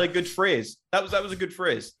 That was So actually a good phrase. That was a good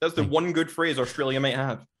phrase. That's the one good phrase Australia might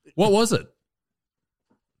have. What was it?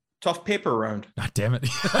 Tough paper round. God damn it.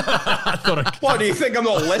 I thought What, do you think I'm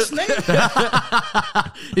not listening?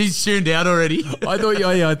 he's tuned out already. I thought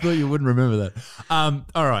you wouldn't remember that.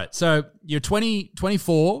 All right. So you're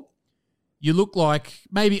 24. You look like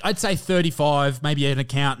maybe I'd say 35, maybe an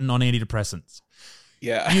accountant on antidepressants.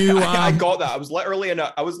 Yeah, I got that. I was literally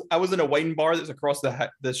I was in a wine bar that's across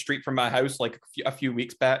the street from my house like a few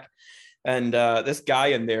weeks back, and this guy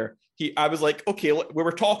in there, I was like, okay, we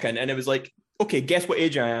were talking, and it was like, okay, guess what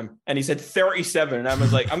age I am? And he said 37. And I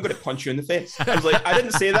was like, I'm going to punch you in the face. I was like, I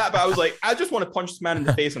didn't say that, but I was like, I just want to punch this man in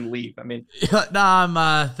the face and leave. I'm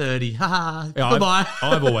 30. Yeah, Goodbye.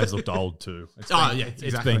 I've always looked old too. It's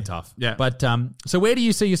exactly. been tough. Yeah. But so where do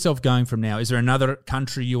you see yourself going from now? Is there another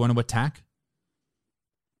country you want to attack?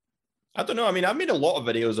 I don't know. I've made a lot of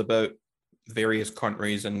videos about various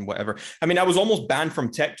countries and whatever. I was almost banned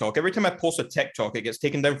from TikTok. Every time I post a TikTok, it gets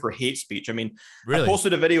taken down for hate speech. Really? I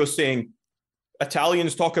posted a video saying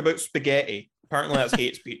Italians talk about spaghetti. Apparently that's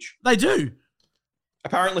hate speech. They do.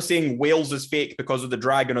 Apparently saying Wales is fake because of the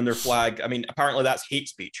dragon on their flag. Apparently that's hate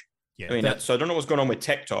speech. Yeah, I mean, so I don't know what's going on with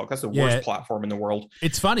TikTok. That's the worst platform in the world.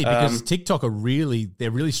 It's funny because TikTok they're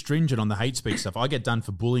really stringent on the hate speech stuff. I get done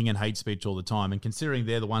for bullying and hate speech all the time, and considering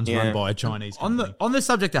they're the ones run by a Chinese company. On the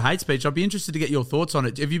subject of hate speech, I'd be interested to get your thoughts on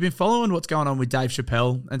it. Have you been following what's going on with Dave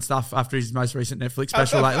Chappelle and stuff after his most recent Netflix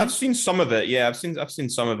special lately? I've seen some of it. Yeah, I've seen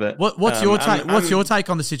some of it. What's your take? What's your take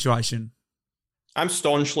on the situation? I'm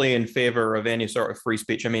staunchly in favor of any sort of free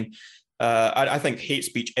speech. I mean, I think hate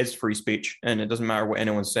speech is free speech, and it doesn't matter what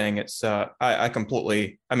anyone's saying. It's I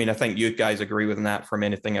completely. I mean, I think you guys agree with that from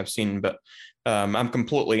anything I've seen, but I'm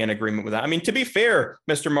completely in agreement with that. I mean, to be fair,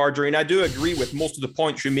 Mr. Margarine, I do agree with most of the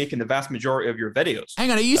points you make in the vast majority of your videos.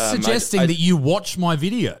 Hang on, are you suggesting that you watch my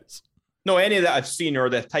videos? No, any that I've seen or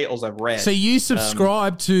the titles I've read. So you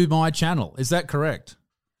subscribe to my channel, is that correct?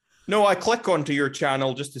 No, I click onto your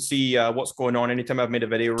channel just to see what's going on anytime I've made a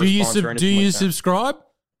video Do you subscribe?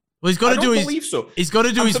 Well, he's got to do his. Believe so. He's got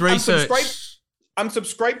to do his research. I'm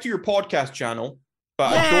subscribed to your podcast channel,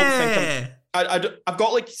 but I don't think I've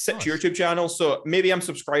got like 6 YouTube channels, so maybe I'm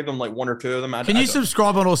subscribed on like 1 or 2 of them. Can you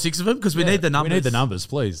subscribe on all 6 of them? Because we need the numbers. We need the numbers,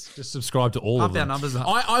 please. Just subscribe to all of them. Pump our numbers up.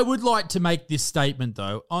 I would like to make this statement,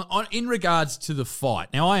 though, in regards to the fight.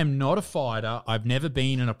 Now, I am not a fighter. I've never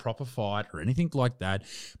been in a proper fight or anything like that.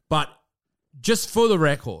 But just for the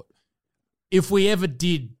record, if we ever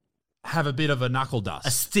did have a bit of a knuckle dust,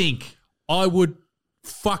 a stink, I would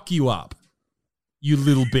fuck you up, you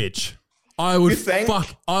little bitch. I would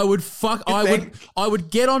I would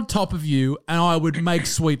get on top of you and I would make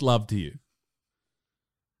sweet love to you.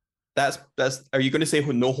 That's are you going to say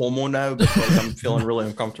no homo now? Because I'm feeling really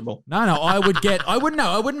uncomfortable. No, I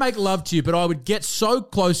wouldn't make love to you, but I would get so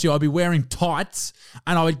close to you. I'd be wearing tights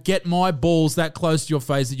and I would get my balls that close to your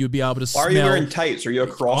face that you'd be able to smell. Why are you wearing tights? Are you a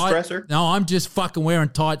cross-dresser? No, I'm just fucking wearing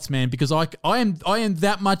tights, man, because I am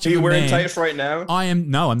that much of a man. Are you wearing tights right now?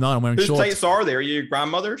 No, I'm not. I'm wearing shorts. Whose tights are they? Are you your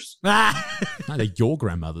grandmother's? No, they're your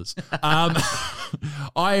grandmother's.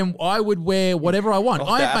 I would wear whatever I want.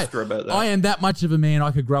 I am that much of a man.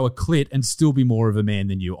 I could grow a clit and still be more of a man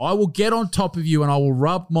than you. I will get on top of you and I will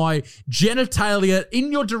rub my genitalia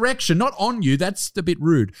in your direction, not on you. That's a bit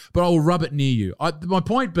rude, but I will rub it near you. My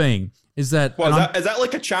point being is that... Is that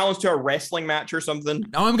like a challenge to a wrestling match or something?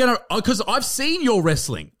 I'm going to... Because I've seen your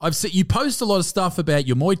wrestling. You post a lot of stuff about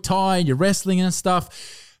your Muay Thai and your wrestling and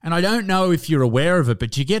stuff, and I don't know if you're aware of it,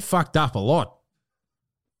 but you get fucked up a lot.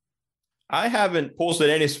 I haven't posted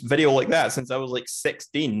any video like that since I was like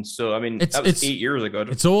 16. So, I mean, that was 8 years ago.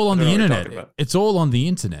 It's all on the internet. It's all on the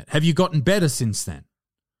internet. Have you gotten better since then?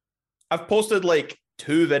 I've posted like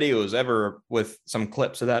 2 videos ever with some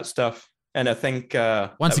clips of that stuff. And I think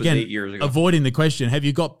once again, 8 years ago. Avoiding the question, have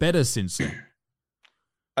you got better since then?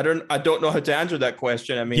 I don't know how to answer that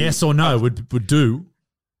question. I mean, yes or no would do.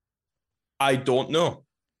 I don't know.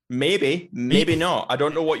 Maybe not. I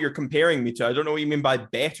don't know what you're comparing me to. I don't know what you mean by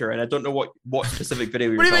better, and I don't know what specific video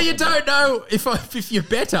you're What do you mean you about. don't know if you're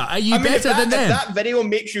better? Are you better than them? If that video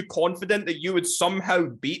makes you confident that you would somehow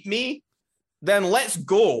beat me, then let's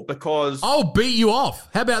go, because... I'll beat you off.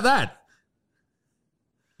 How about that?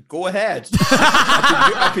 Go ahead.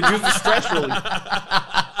 I could use the stress relief.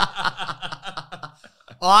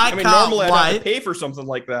 Normally I'd have to pay for something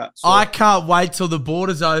like that. So. I can't wait till the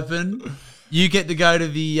borders open. You get to go to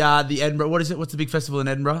the Edinburgh. What is it? What's the big festival in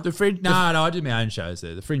Edinburgh? The Fringe. No, I do my own shows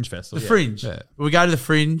there. The Fringe Festival. The Fringe. Yeah. We go to the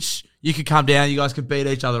Fringe. You could come down. You guys could beat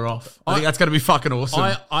each other off. I think that's going to be fucking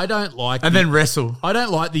awesome. I don't like... And then wrestle. I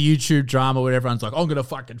don't like the YouTube drama where everyone's like, I'm going to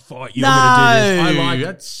fucking fight you. No, I'm going to do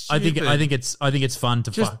this. that's stupid. I think it's fun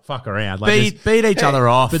to fuck around. Like beat each other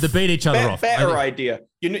off. But to beat each other off. Better idea.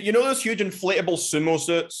 You know those huge inflatable sumo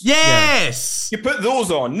suits? Yes. You put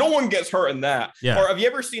those on. No one gets hurt in that. Yeah. Or have you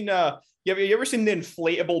ever seen... Have you ever seen the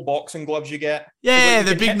inflatable boxing gloves you get? Yeah,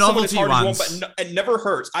 the big novelty ones. But it never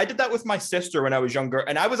hurts. I did that with my sister when I was younger,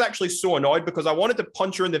 and I was actually so annoyed because I wanted to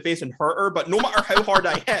punch her in the face and hurt her, but no matter how hard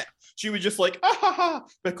I hit, she was just like, ah ha ha,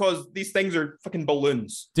 because these things are fucking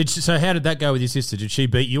balloons. So how did that go with your sister? Did she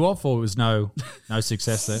beat you off, or was no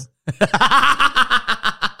success there?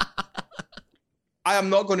 I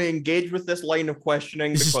am not going to engage with this line of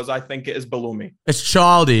questioning because I think it is below me. It's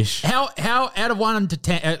childish. How out of 1 to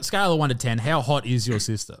 10, scale of 1 to 10, how hot is your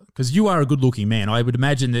sister? Because you are a good-looking man. I would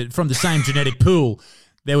imagine that from the same genetic pool,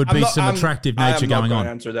 there would be some attractive nature going on. I'm not going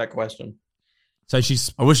to answer that question. So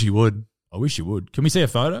she's... I wish you would. I wish you would. Can we see a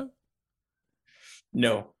photo?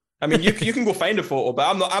 No. I mean, you can go find a photo, but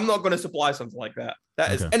I'm not going to supply something like that.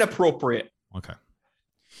 That is inappropriate. Okay.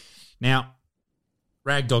 Now...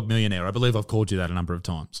 Ragdog Millionaire. I believe I've called you that a number of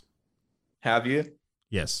times. Have you?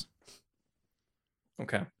 Yes.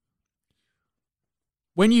 Okay.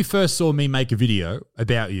 When you first saw me make a video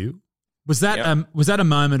about you, Was that a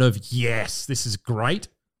moment of, yes, this is great?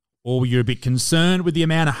 Or were you a bit concerned with the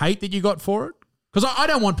amount of hate that you got for it? Because I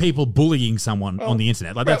don't want people bullying someone on the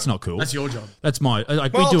internet. Like, that's not cool. That's your job. That's my...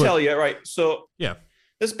 Like, Well, we do I'll tell it. you, right? So Yeah.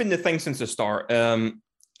 this has been the thing since the start.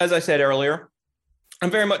 As I said earlier,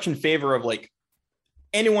 I'm very much in favor of like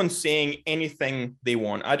anyone saying anything they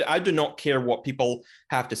want. I do not care what people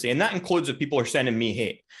have to say. And that includes if people are sending me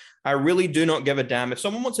hate. I really do not give a damn. If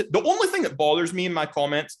someone wants it, the only thing that bothers me in my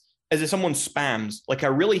comments is if someone spams. Like, I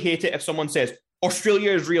really hate it if someone says,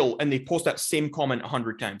 Australia is real, and they post that same comment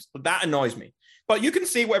 100 times. That annoys me. But you can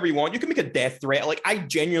say whatever you want. You can make a death threat. Like, I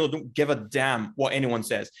genuinely don't give a damn what anyone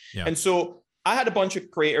says. Yeah. And so I had a bunch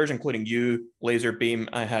of creators, including you, Laserbeam.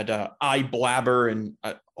 I had iBlabber and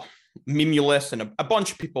Mimulus, and a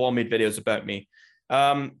bunch of people all made videos about me.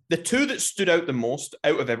 The two that stood out the most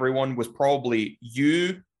out of everyone was probably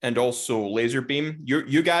you and also Laserbeam.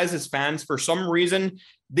 You guys as fans, for some reason,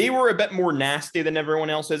 they were a bit more nasty than everyone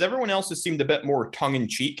else's. Everyone else's seemed a bit more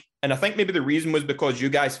tongue-in-cheek. And I think maybe the reason was because you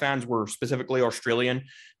guys fans were specifically Australian,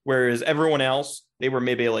 whereas everyone else, they were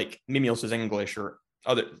maybe like Mimulus is English or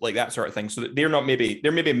other like that sort of thing. So they're maybe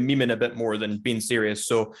memeing a bit more than being serious.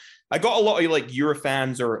 So I got a lot of like Euro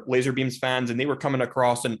fans or Laserbeams fans, and they were coming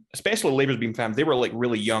across, and especially Laserbeam fans, they were like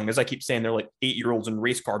really young. As I keep saying, they're like 8-year-olds in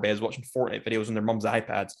race car beds watching Fortnite videos on their mum's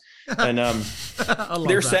iPads. And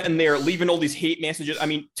they're sitting there leaving all these hate messages. I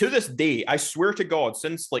mean, to this day, I swear to God,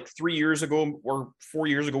 since like 3 years ago or 4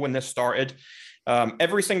 years ago when this started,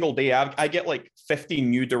 every single day I get like 50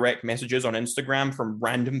 new direct messages on Instagram from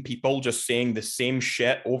random people just saying the same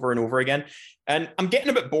shit over and over again. And I'm getting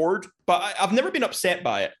a bit bored, but I've never been upset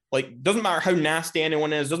by it. Like, doesn't matter how nasty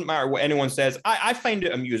anyone is, doesn't matter what anyone says. I find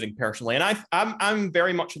it amusing personally. And I'm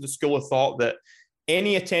very much of the school of thought that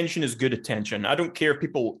any attention is good attention. I don't care if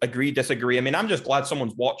people agree, disagree. I mean, I'm just glad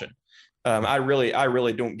someone's watching. I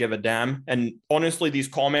really don't give a damn. And honestly, these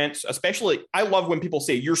comments, especially, I love when people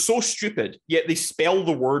say, you're so stupid, yet they spell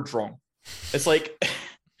the word wrong. It's like,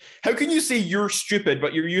 how can you say you're stupid,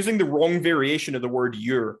 but you're using the wrong variation of the word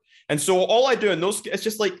you're? And so all I do in those, it's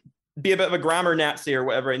just like be a bit of a grammar Nazi or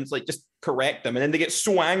whatever. And it's like, just correct them. And then they get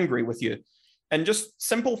so angry with you. And just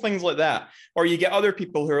simple things like that. Or you get other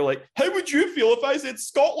people who are like, how would you feel if I said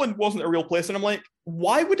Scotland wasn't a real place? And I'm like,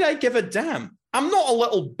 why would I give a damn? I'm not a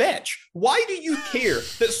little bitch. Why do you care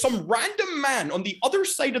that some random man on the other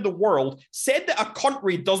side of the world said that a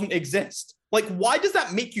country doesn't exist? Like, why does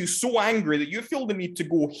that make you so angry that you feel the need to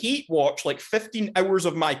go hate watch like 15 hours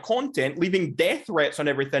of my content, leaving death threats on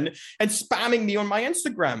everything and spamming me on my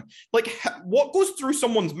Instagram? Like, what goes through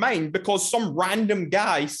someone's mind because some random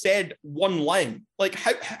guy said one line? Like,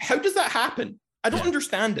 how does that happen? I don't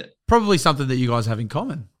understand it. Probably something that you guys have in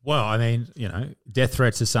common. Well, I mean, death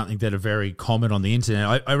threats is something that are very common on the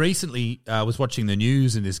internet. I recently was watching the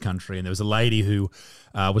news in this country, and there was a lady who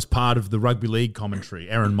was part of the rugby league commentary,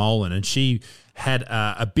 Erin Molan, and she had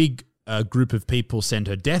a big group of people send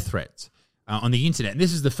her death threats on the internet. And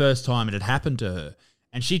this is the first time it had happened to her.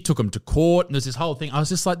 And she took them to court, and there's this whole thing. I was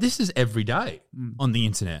just like, this is every day on the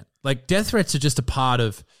internet. Like, death threats are just a part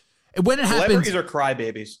of... When it happens... Celebrities are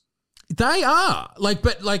crybabies. They are.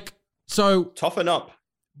 So... Toughen up.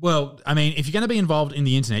 Well, I mean, if you're going to be involved in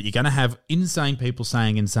the internet, you're going to have insane people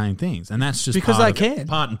saying insane things, and that's just because they can,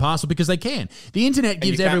 part and parcel. Because they can. The internet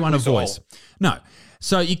gives everyone a voice. No,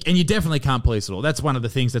 so you definitely can't police it all. That's one of the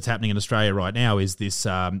things that's happening in Australia right now. Is this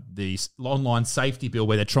online safety bill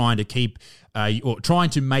where they're trying to keep or trying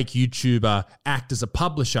to make YouTuber act as a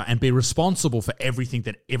publisher and be responsible for everything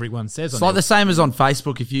that everyone says. It's like the same as on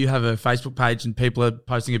Facebook. If you have a Facebook page and people are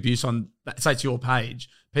posting abuse on, say it's your page.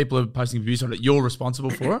 People are posting abuse on it. You're responsible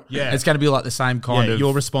for it. Yeah. It's going to be like the same kind of...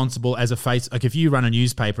 You're responsible as a face... Like, if you run a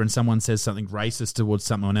newspaper and someone says something racist towards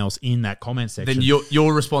someone else in that comment section... Then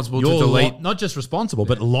you're responsible to delete... Not just responsible,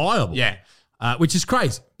 but liable. Yeah. Which is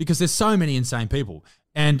crazy, because there's so many insane people.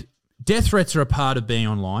 And death threats are a part of being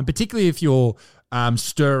online, particularly if you're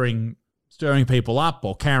stirring people up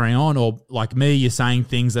or carrying on, or like me, you're saying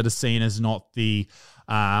things that are seen as not the...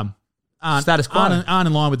 status quo. Aren't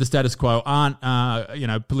in line with the status quo, aren't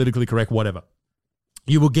politically correct, whatever.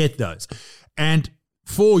 You will get those. And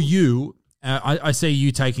for you, I see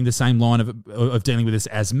you taking the same line of dealing with this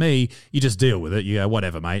as me. You just deal with it. You go,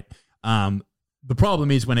 whatever, mate. The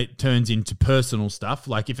problem is when it turns into personal stuff,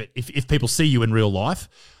 like if people see you in real life.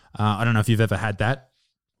 I don't know if you've ever had that.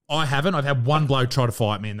 I haven't. I've had one bloke try to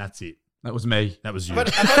fight me, and that's it. That was me. That was you.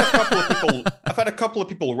 I've had a couple of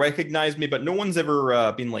people recognize me, but no one's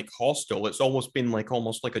ever been like hostile. It's almost been like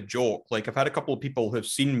almost like a joke. Like, I've had a couple of people who have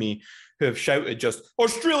seen me who have shouted just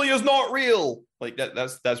 "Australia's not real." Like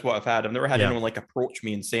that's what I've had. I've never had anyone like approach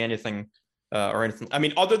me and say anything or anything. I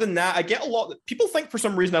mean, other than that, I get a lot. People think for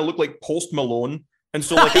some reason I look like Post Malone. And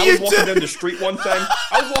so, like, I was walking down the street one time.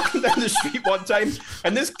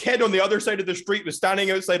 And this kid on the other side of the street was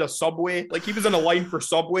standing outside a Subway. Like, he was in a line for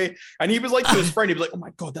Subway. And he was like to his friend, he was like, "Oh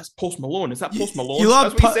my God, that's Post Malone. Is that Post Malone?"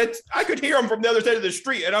 That's what he said. I could hear him from the other side of the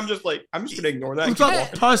street. And I'm just like, I'm just going to ignore that. Looks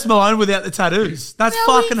like Post Malone without the tattoos. That's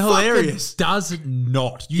fucking hilarious. Does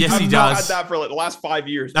not. Yes, he I've does. had that for like the last 5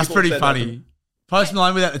 years. That's People pretty said funny. Post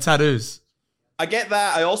Malone without the tattoos. I get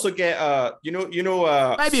that. I also get,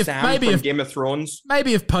 Maybe Sam from Game of Thrones.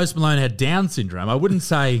 Maybe if Post Malone had Down syndrome, I wouldn't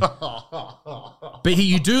say. But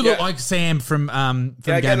you do look like Sam from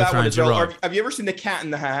Game of Thrones. Well. Right. Have you ever seen the Cat in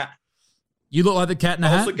the Hat? You look like the Cat in the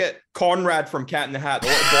I Hat. also get Conrad from Cat in the Hat, the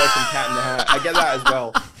little boy from Cat in the Hat. I get that as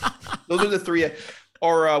well. Those are the three.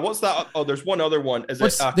 Or what's that? Oh, there's one other one. Is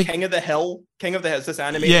it King of the Hill? King of the Hill. Is this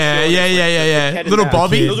animated? Yeah. Little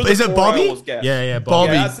Bobby. Is it Bobby? Yeah,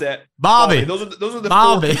 Bobby. Yeah, that's it. Bobby. Those are the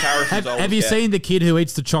Bobby. four comparisons. Have you seen the kid who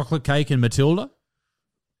eats the chocolate cake in Matilda?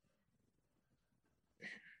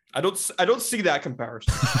 I don't see that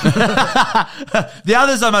comparison. The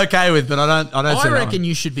others I'm okay with, but I don't. I reckon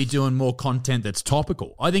you should be doing more content that's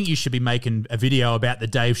topical. I think you should be making a video about the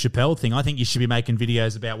Dave Chappelle thing. I think you should be making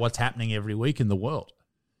videos about what's happening every week in the world.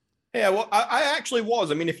 Yeah, well, I actually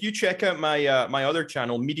was. I mean, if you check out my my other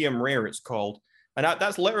channel, Medium Rare, it's called, and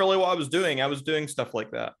that's literally what I was doing. I was doing stuff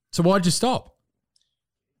like that. So why'd you stop?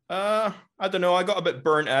 I don't know. I got a bit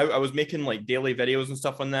burnt out. I was making like daily videos and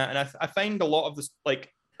stuff on that, and I find a lot of this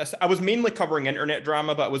like. I was mainly covering internet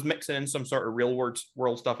drama, but I was mixing in some sort of real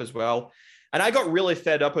world stuff as well. And I got really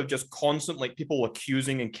fed up of just constantly people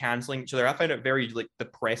accusing and canceling each other. I found it very like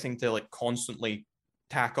depressing to like constantly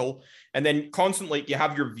tackle. And then constantly you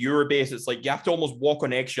have your viewer base. It's like you have to almost walk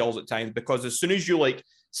on eggshells at times, because as soon as you like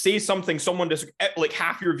say something, someone just like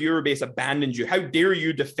half your viewer base abandons you. How dare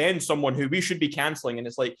you defend someone who we should be canceling? And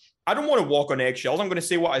it's like, I don't want to walk on eggshells. I'm going to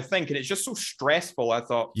say what I think. And it's just so stressful, I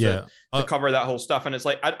thought, to cover that whole stuff. And it's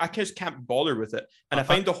like, I just can't bother with it. And I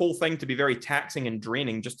find the whole thing to be very taxing and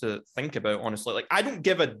draining just to think about, honestly. Like, I don't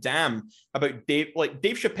give a damn about Dave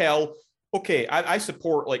Chappelle. Okay, I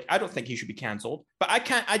support, like, I don't think he should be canceled, but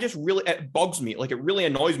it bugs me. Like, it really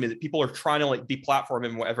annoys me that people are trying to like deplatform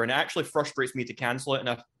him and whatever. And it actually frustrates me to cancel it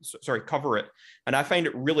cover it. And I find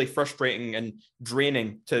it really frustrating and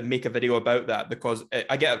draining to make a video about that, because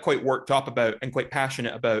I get quite worked up about and quite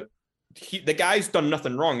passionate about. The guy's done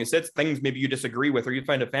nothing wrong. He said things maybe you disagree with or you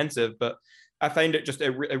find offensive, but I find it just,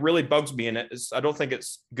 it really bugs me. And I don't think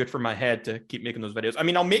it's good for my head to keep making those videos. I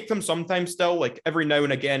mean, I'll make them sometimes still, like every now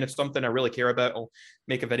and again, if something I really care about, I'll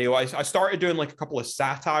make a video. I started doing like a couple of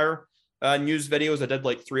satire news videos. I did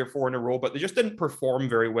like 3 or 4 in a row, but they just didn't perform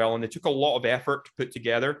very well. And they took a lot of effort to put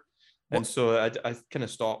together. And so I kind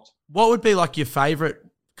of stopped. What would be like your favorite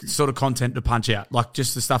sort of content to punch out? Like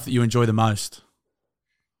just the stuff that you enjoy the most?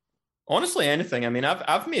 Honestly, anything. I mean,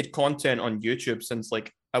 I've made content on YouTube since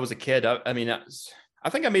like I was a kid. I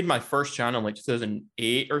think I made my first channel in like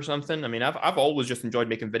 2008 or something. I mean, I've always just enjoyed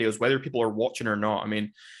making videos, whether people are watching or not. I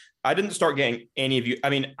mean, I didn't start getting any views. I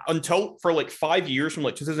mean, until for like 5 years, from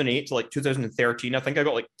like 2008 to like 2013, I think I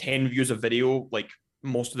got like 10 views a video, like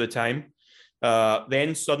most of the time.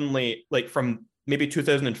 Then suddenly, like from maybe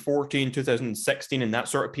 2014, 2016, in that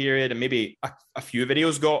sort of period, and maybe a few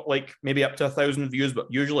videos got like maybe up to 1,000 views, but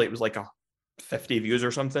usually it was like 50 views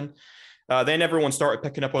or something. Then everyone started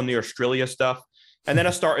picking up on the Australia stuff. And then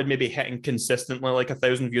I started maybe hitting consistently like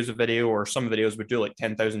 1,000 views a video, or some videos would do like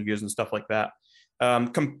 10,000 views and stuff like that.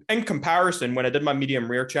 In comparison, when I did my Medium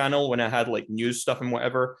Rare channel, when I had like news stuff and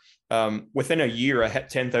whatever, within a year, I hit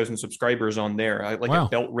 10,000 subscribers on there. It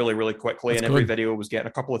built really, really quickly. That's and every video was getting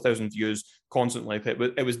a couple of thousand views constantly.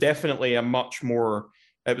 It was definitely a much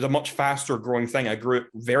faster growing thing. I grew it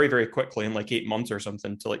very, very quickly in like 8 months or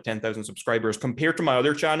something to like 10,000 subscribers, compared to my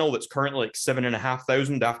other channel that's currently like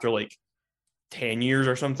 7,500 after like 10 years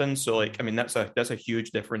or something. So like, I mean, that's a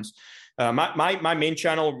huge difference. My main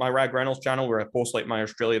channel, my Rag Reynolds channel, where I post like my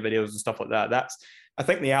Australia videos and stuff like that, I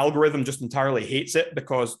think the algorithm just entirely hates it,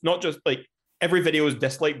 because not just like every video is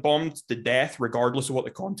dislike bombed to death, regardless of what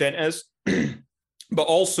the content is. But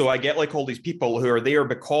also I get like all these people who are there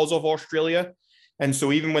because of Australia. And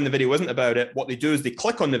so even when the video isn't about it, what they do is they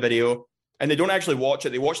click on the video and they don't actually watch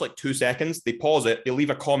it. They watch like 2 seconds, they pause it, they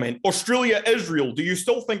leave a comment, Australia, Israel, do you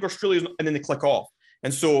still think Australia's, and then they click off.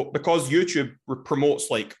 And so because YouTube promotes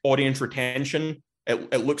like audience retention,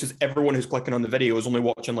 it looks as everyone who's clicking on the video is only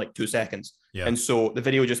watching like 2 seconds. Yeah. And so the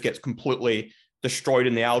video just gets completely destroyed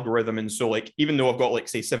in the algorithm. And so like, even though I've got like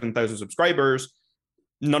say 7,000 subscribers,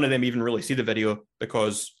 none of them even really see the video,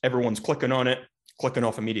 because everyone's clicking on it, clicking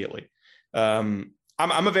off immediately.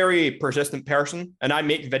 I'm a very persistent person, and I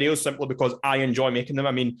make videos simply because I enjoy making them.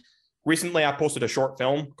 I mean, recently I posted a short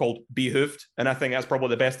film called Behooved, and I think that's probably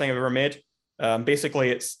the best thing I've ever made.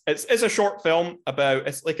 Basically, it's a short film about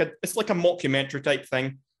it's like a mockumentary type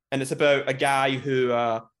thing, and it's about a guy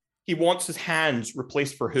who he wants his hands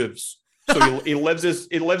replaced for hooves. So he lives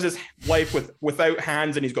his life without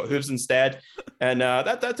hands, and he's got hooves instead. And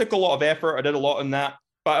that took a lot of effort. I did a lot in that,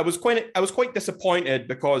 but I was quite disappointed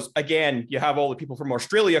because, again, you have all the people from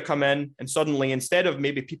Australia come in, and suddenly, instead of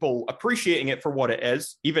maybe people appreciating it for what it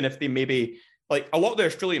is, even if they maybe, like a lot of the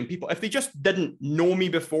Australian people, if they just didn't know me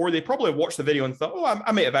before, they probably watched the video and thought, oh,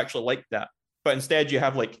 I might have actually liked that. But instead, you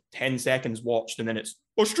have like 10 seconds watched, and then it's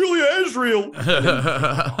Australia, Israel.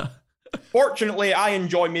 Fortunately, I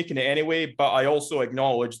enjoy making it anyway, but I also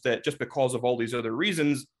acknowledge that just because of all these other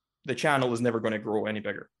reasons, the channel is never going to grow any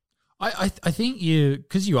bigger. I think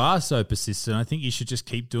because you are so persistent, I think you should just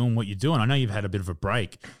keep doing what you're doing. I know you've had a bit of a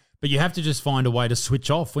break, but you have to just find a way to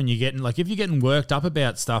switch off when you're getting, like, if you're getting worked up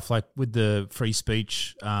about stuff like with the free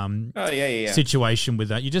speech situation with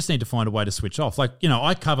that, you just need to find a way to switch off. Like, you know,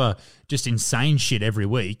 I cover just insane shit every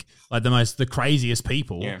week, like the craziest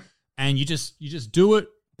people, and you just do it,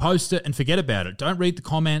 post it, and forget about it. Don't read the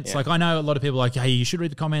comments. Yeah. Like, I know a lot of people are like, hey, you should read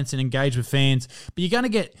the comments and engage with fans, but you're going to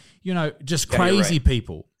get, you know, just crazy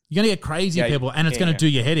people. You're going to get crazy people, and it's going to do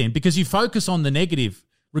your head in because you focus on the negative,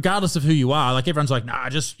 regardless of who you are. Like, everyone's like, nah,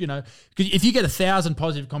 just, you know, because if you get 1,000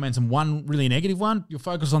 positive comments and one really negative one, you'll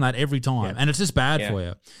focus on that every time, and it's just bad for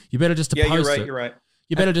you. You better just post it. You're right.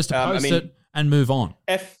 You better just post it and move on.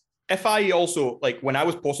 If I also, like, when I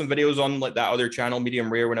was posting videos on like that other channel,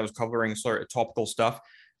 Medium Rare, when I was covering sort of topical stuff,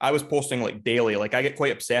 I was posting like daily. Like, I get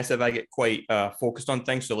quite obsessive. I get quite focused on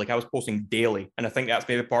things. So like I was posting daily. And I think that's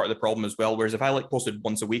maybe part of the problem as well. Whereas if I like posted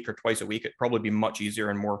once a week or twice a week, it'd probably be much easier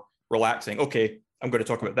and more relaxing. Okay, I'm going to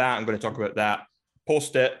talk about that. I'm going to talk about that.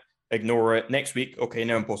 Post it, ignore it. Next week, okay,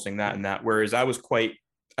 now I'm posting that and that. Whereas I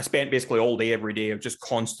spent basically all day, every day of just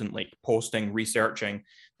constantly posting, researching.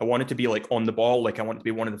 I wanted to be like on the ball. Like, I wanted to be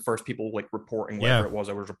one of the first people like reporting whatever it was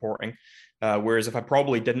I was reporting. Whereas if I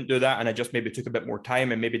probably didn't do that and I just maybe took a bit more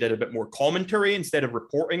time and maybe did a bit more commentary instead of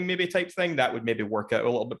reporting maybe type thing, that would maybe work out a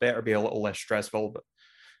little bit better, be a little less stressful. But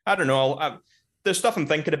I don't know. There's stuff I'm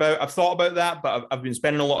thinking about. I've thought about that, but I've been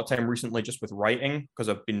spending a lot of time recently just with writing because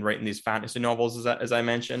I've been writing these fantasy novels, as I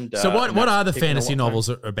mentioned. So what are the fantasy novels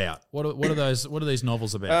about? What are those? What are these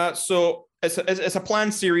novels about? So it's a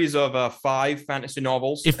planned series of 5 fantasy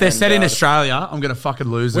novels. If they're set in Australia, I'm gonna fucking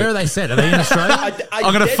lose it. Where are they set? Are they in Australia?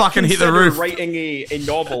 I'm gonna fucking hit the roof. Writing a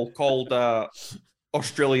novel called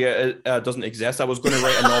Australia Doesn't Exist. I was going to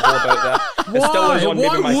write a novel about that. Why? It still is on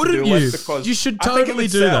maybe my wouldn't to-do you? list because You should totally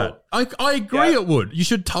do that. I agree. It would. You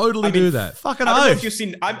should totally do that. Fucking I don't know if you've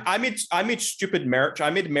seen. I made stupid merch. I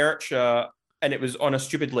made merch, and it was on a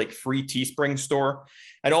stupid like free Teespring store.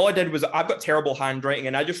 And all I did was, I've got terrible handwriting,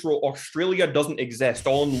 and I just wrote Australia Doesn't Exist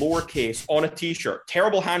all in lowercase on a T-shirt.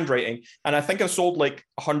 Terrible handwriting, and I think I sold like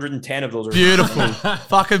 110 of those. Beautiful,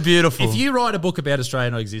 fucking beautiful. If you write a book about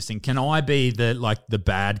Australia not existing, can I be the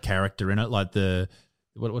bad character in it, like the?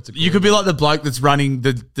 What's it called? You could be like the bloke that's running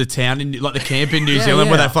the town in like the camp in New Zealand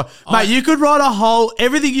where they fly. Mate, you could write a whole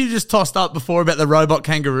everything you just tossed up before about the robot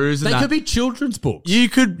kangaroos. And they could be children's books. You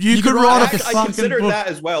could write a I considered book. that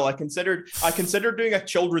as well. I considered doing a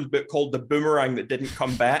children's book called The Boomerang That Didn't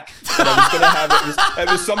Come Back. And I was going to have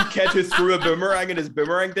it was some kid who threw a boomerang and his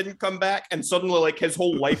boomerang didn't come back, and suddenly like his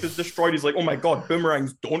whole life is destroyed. He's like, oh my god,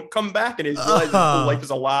 boomerangs don't come back, and he realizes his whole life is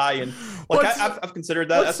a lie. And like I've considered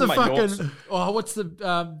that. That's in my notes. What's the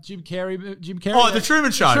Jim Carrey? Oh, The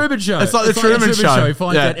Truman Show. Truman Show. It's like the Truman Show. He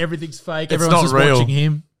finds out everything's fake. It's Everyone's not just real. watching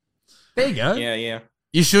him. There you go. Yeah.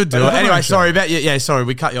 You should do it. Anyway, sorry about you. Yeah, sorry,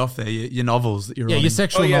 we cut you off there. Your novels that you're writing. Your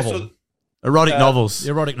sexual novel. Erotic novels.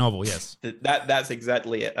 Erotic novel, yes. That's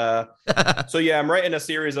exactly it. So yeah, I'm writing a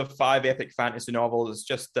series of 5 epic fantasy novels. It's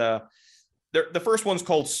just the first one's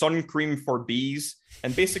called Sun Cream for Bees,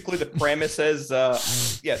 and basically the premise is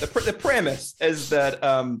the premise is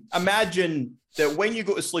that imagine that when you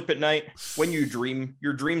go to sleep at night, when you dream,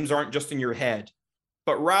 your dreams aren't just in your head,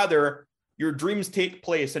 but rather your dreams take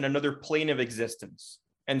place in another plane of existence.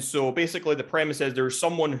 And so basically the premise is there's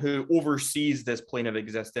someone who oversees this plane of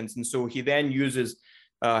existence. And so he then uses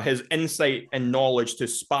his insight and knowledge to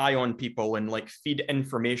spy on people and like feed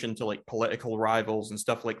information to like political rivals and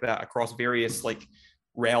stuff like that across various like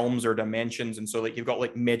realms or dimensions. And so like you've got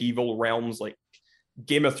like medieval realms, like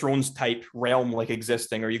Game of Thrones type realm like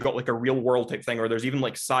existing, or you've got like a real world type thing, or there's even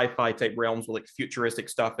like sci-fi type realms with like futuristic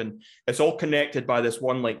stuff, and it's all connected by this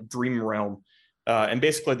one like dream realm. And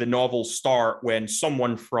basically the novels start when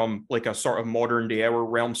someone from like a sort of modern day our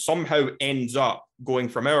realm somehow ends up going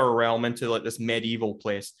from our realm into like this medieval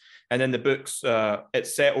place. And then the books,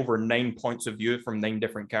 it's set over 9 points of view from 9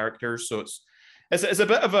 different characters. So it's a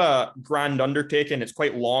bit of a grand undertaking. It's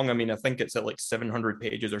quite long. I mean, I think it's at like 700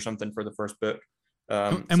 pages or something for the first book.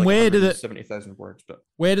 And like where did it 70,000 words? But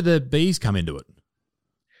where do the bees come into it?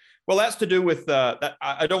 well, that's to do with that.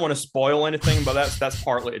 I don't want to spoil anything, but that's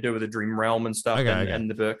partly to do with the dream realm and stuff in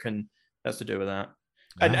the book, and that's to do with that.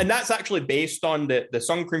 And that's actually based on the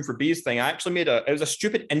sun cream for bees thing. I actually made it was a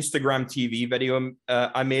stupid Instagram TV video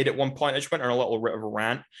I made at one point. I just went on a little bit of a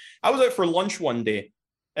rant. I was out for lunch one day,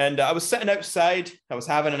 and I was sitting outside. I was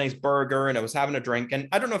having a nice burger, and I was having a drink. And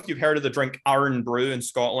I don't know if you've heard of the drink Iron Brew in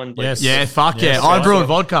Scotland. Like, Yes. Yeah, fuck yeah. Yes. Iron Brew and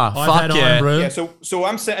vodka. I've Fuck had yeah. Iron Brew. Yeah, so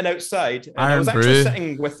I'm sitting outside, and Iron I was actually Brew.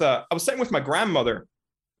 sitting with my grandmother,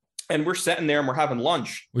 and we're sitting there and we're having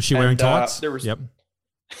lunch. Was she wearing tights? There was, Yep.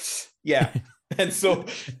 yeah, and so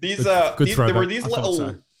these Good there were throwback. these I thought little,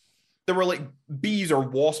 so. there were like bees or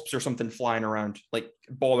wasps or something flying around, like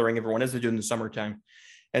bothering everyone as they do in the summertime.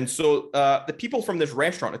 And so the people from this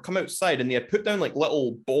restaurant had come outside and they had put down like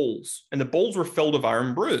little bowls, and the bowls were filled with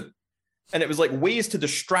Iron Brew. And it was like ways to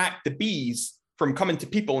distract the bees from coming to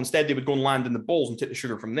people. Instead, they would go and land in the bowls and take the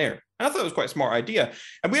sugar from there. And I thought it was quite a smart idea.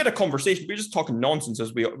 And we had a conversation. We were just talking nonsense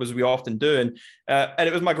as we often do. And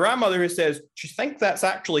it was my grandmother who says, do you think that's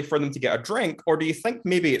actually for them to get a drink? Or do you think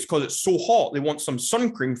maybe it's because it's so hot, they want some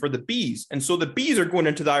sun cream for the bees? And so the bees are going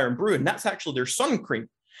into the Iron Brew, and that's actually their sun cream.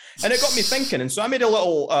 And it got me thinking. And so I made a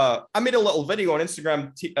little video on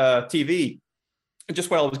Instagram TV. And just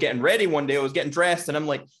while I was getting ready one day, I was getting dressed, and I'm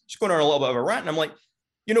like, just going on a little bit of a rant. And I'm like,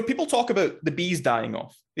 you know, people talk about the bees dying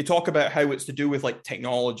off. They talk about how it's to do with like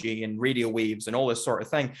technology and radio waves and all this sort of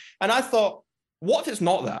thing. And I thought, what if it's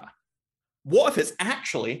not that? What if it's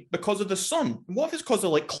actually because of the sun? What if it's because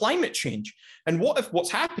of like climate change? And what if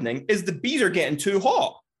what's happening is the bees are getting too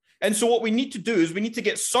hot? And so what we need to do is we need to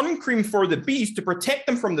get sun cream for the bees to protect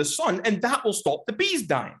them from the sun, and that will stop the bees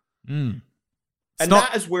dying. Mm. And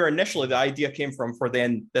that is where initially the idea came from for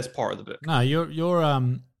then this part of the book. No,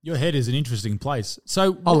 your head is an interesting place.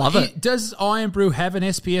 So I love it. Does Iron Brew have an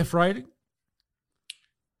SPF rating?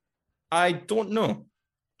 I don't know.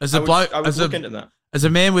 As I a would, bloke, I would look into that. as a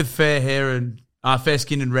man with fair hair and fair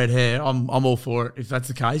skin and red hair, I'm all for it. If that's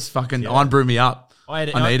the case, fucking Iron Brew me up. I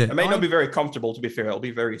need it. It might not be very comfortable, to be fair. It'll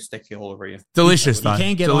be very sticky all over you. Delicious, though. You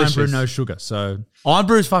can get Delicious. Iron Brew, no sugar. So Iron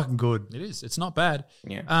Brew is fucking good. it is. It's not bad.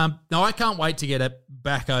 Yeah. No, I can't wait to get it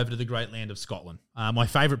back over to the great land of Scotland. My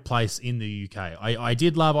favourite place in the UK. I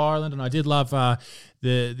did love Ireland, and I did love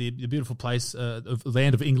the beautiful place of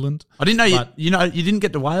land of England. I didn't know you didn't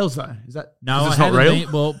get to Wales though. Is that No, it's I not hadn't real?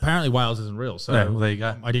 been- well, apparently Wales isn't real, so Yeah, well, there you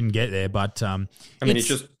go. I didn't get there. But I mean,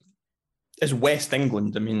 it's West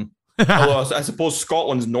England. I mean, although I suppose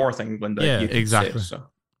Scotland's North England. Yeah, you could exactly. say, so.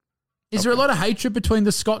 Is there a lot of hatred between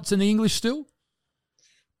the Scots and the English still?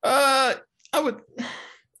 I would.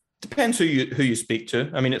 Depends who you speak to.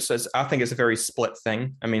 I mean, I think it's a very split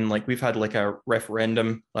thing. I mean, like we've had like a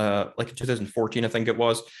referendum, like in 2014, I think it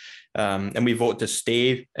was, and we voted to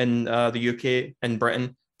stay in the UK and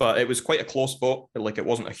Britain, but it was quite a close vote. Like it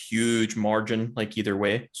wasn't a huge margin, like either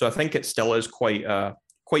way. So I think it still is quite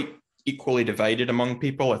equally divided among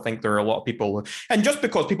people. I think there are a lot of people, and just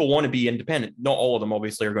because people want to be independent, not all of them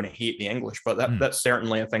obviously are going to hate the English, but that's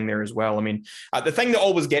certainly a thing there as well. I mean, the thing that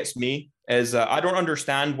always gets me is I don't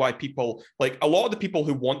understand why people, like a lot of the people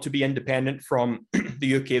who want to be independent from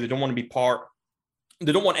the UK, they don't want to be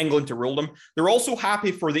they don't want England to rule them. They're also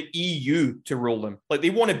happy for the EU to rule them. Like they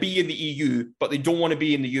want to be in the EU, but they don't want to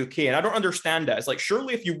be in the UK. And I don't understand that. It's like,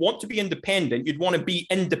 surely if you want to be independent, you'd want to be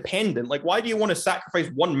independent. Like, why do you want to sacrifice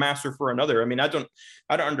one master for another? I mean, I don't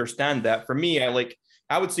understand that. For me,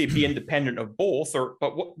 I would say be independent of both,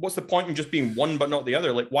 but what's the point in just being one but not the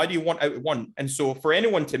other? Like, why do you want out of one? And so for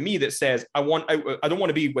anyone to me that says, I don't want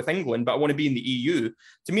to be with England, but I want to be in the EU,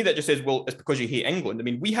 to me that just says, well, it's because you hate England. I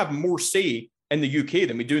mean, we have more say in the UK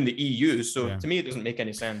than we do in the EU. So to me, it doesn't make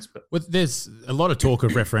any sense. But There's a lot of talk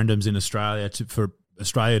of referendums in Australia for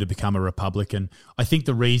Australia to become a republic. And I think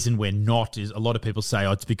the reason we're not is a lot of people say,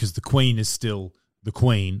 it's because the Queen is still the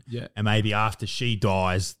Queen. Yeah. And maybe after she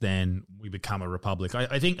dies, then we become a republic.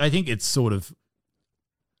 I think it's sort of,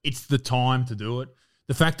 it's the time to do it.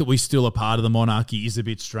 The fact that we still are part of the monarchy is a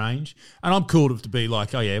bit strange, and I'm cool to be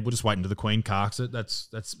like, oh yeah, we'll just wait until the Queen carks it.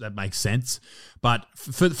 That makes sense. But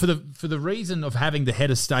for the reason of having the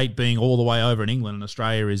head of state being all the way over in England and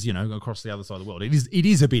Australia is across the other side of the world, it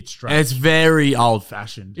is a bit strange. It's very old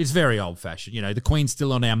fashioned. It's very old fashioned. The Queen's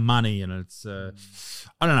still on our money, and it's I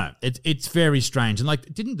don't know. It's very strange. And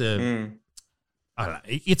like, didn't I don't know.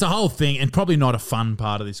 It's a whole thing, and probably not a fun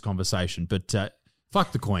part of this conversation. But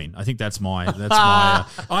fuck the Queen. I think that's my.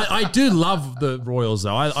 I do love the Royals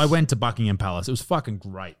though. I went to Buckingham Palace. It was fucking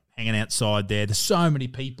great hanging outside there. There's so many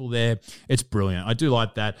people there. It's brilliant. I do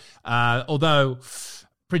like that. Although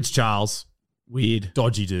Prince Charles, Weird.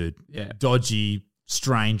 dodgy dude. Yeah. Dodgy,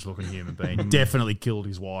 strange looking human being. Definitely killed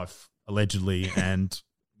his wife allegedly, and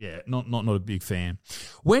yeah, not a big fan.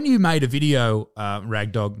 When you made a video,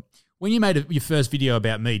 Ragdog. When you made your first video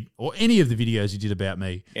about me, or any of the videos you did about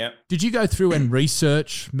me, did you go through and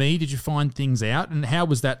research me? Did you find things out? And how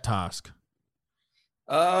was that task?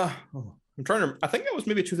 I'm trying to. I think it was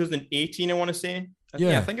maybe 2018. I want to say.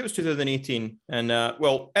 Yeah, I think it was 2018. And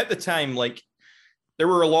well, at the time, like there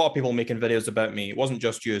were a lot of people making videos about me. It wasn't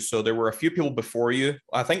just you. So there were a few people before you.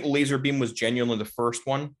 I think Laserbeam was genuinely the first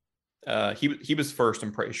one. He was first,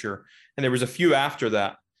 I'm pretty sure. And there was a few after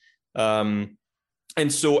that. And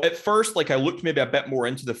so at first, like I looked maybe a bit more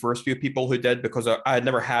into the first few people who did, because I had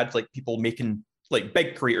never had like people making, like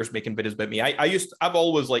big creators making videos about me. I've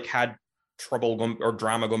always like had trouble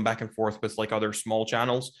drama going back and forth with like other small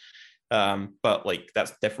channels. But like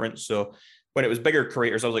that's different. So when it was bigger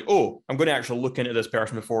creators, I was like, oh, I'm going to actually look into this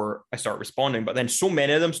person before I start responding. But then so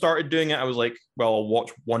many of them started doing it. I was like, well, I'll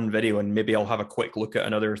watch one video and maybe I'll have a quick look at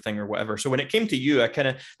another thing or whatever. So when it came to you,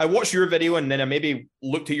 I watched your video and then I maybe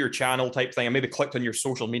looked at your channel type thing. I maybe clicked on your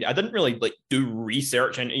social media. I didn't really like do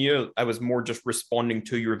research into you. I was more just responding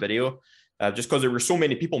to your video. Just because there were so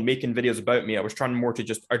many people making videos about me, I was trying more to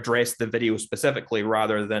just address the video specifically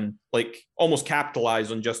rather than like almost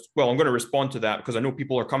capitalize on just, well, I'm going to respond to that because I know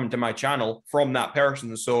people are coming to my channel from that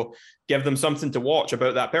person. So give them something to watch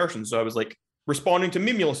about that person. So I was like responding to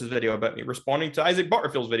Memulus's video about me, responding to Isaac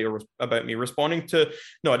Butterfield's video about me,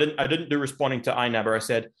 I didn't do responding to iNabber. I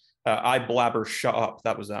said, I blabber, shut up.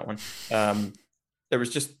 That was that one.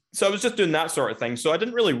 So I was just doing that sort of thing. So I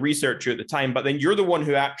didn't really research you at the time, but then you're the one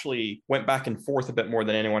who actually went back and forth a bit more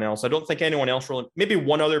than anyone else. I don't think anyone else really, maybe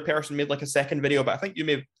one other person made like a second video, but I think you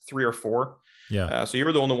made 3 or 4. Yeah. So you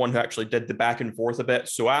were the only one who actually did the back and forth a bit.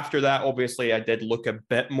 So after that, obviously I did look a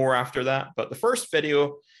bit more after that, but the first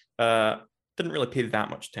video didn't really pay that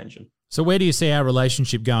much attention. So where do you see our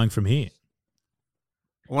relationship going from here?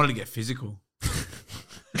 I wanted to get physical.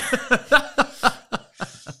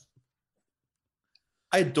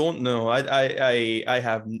 I don't know. I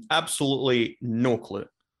have absolutely no clue.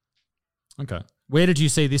 Okay. Where did you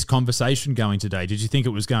see this conversation going today? Did you think it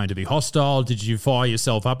was going to be hostile? Did you fire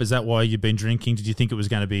yourself up? Is that why you've been drinking? Did you think it was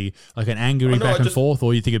going to be like an angry back and forth,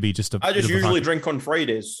 or you think it'd be just a? I just usually drink on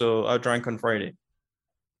Fridays, so I drank on Friday.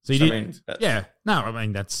 So you did? Yeah. No, I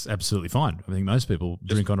mean that's absolutely fine. I think most people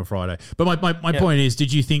drink on a Friday. But my point is,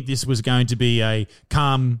 did you think this was going to be a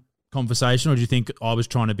calm conversation, or do you think I was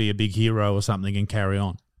trying to be a big hero or something and carry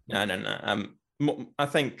on? No. I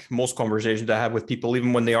think most conversations I have with people,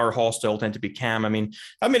 even when they are hostile, tend to be calm. I mean,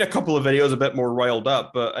 I made a couple of videos a bit more riled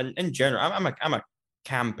up, but in general, I'm a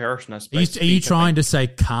calm person. Are you trying to say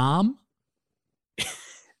calm?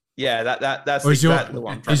 Yeah, that's exactly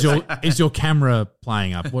what I'm trying to say. Is your camera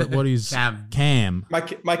playing up? What is cam?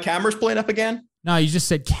 My camera's playing up again? No, you just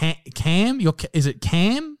said cam. Is it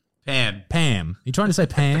Cam? Pam. You trying to say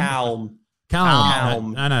Pam? Calm.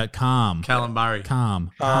 No, calm. Callum Murray.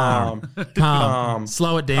 Calm.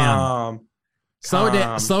 Slow it down. Slow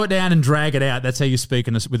it down and drag it out. That's how you speak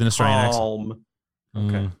with an Australian accent.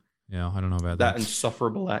 Okay. Yeah, I don't know about that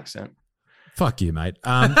insufferable accent. Fuck you, mate.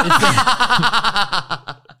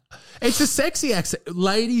 It's a sexy accent.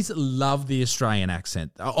 Ladies love the Australian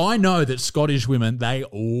accent. I know that Scottish women, they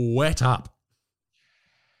wet up.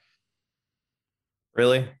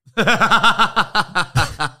 Really? You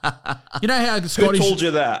know how Scottish... Who told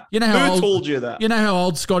you that? Who told you that? You know how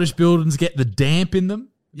old Scottish buildings get the damp in them?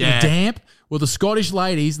 Yeah. The damp? Well, the Scottish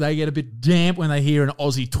ladies, they get a bit damp when they hear an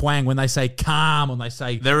Aussie twang, when they say calm, when they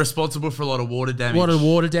say... They're responsible for a lot of water damage. A lot of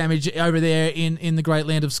water damage over there in the great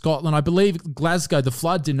land of Scotland. I believe Glasgow, the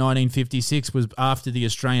floods in 1956 was after the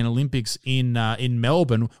Australian Olympics in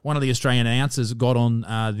Melbourne. One of the Australian announcers got on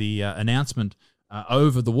the announcement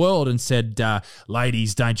over the world and said,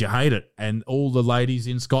 ladies, don't you hate it? And all the ladies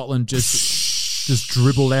in Scotland just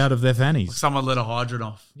dribbled out of their fannies. Someone let a hydrant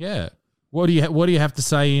off. Yeah. What do you have to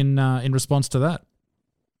say in response to that?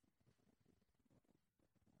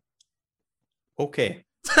 Okay.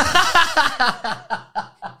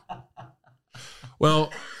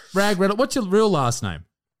 Well, Rag Reynolds, what's your real last name?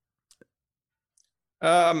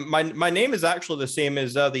 My name is actually the same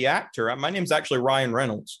as the actor. My name's actually Ryan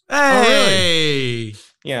Reynolds. Hey! Oh, really?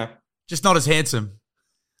 Yeah. Just not as handsome.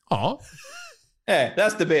 Oh. Hey,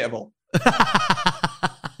 that's debatable.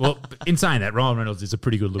 Well, in saying that, Ryan Reynolds is a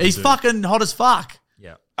pretty good looking He's dude. fucking hot as fuck.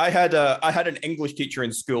 Yeah. I had an English teacher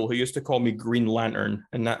in school who used to call me Green Lantern,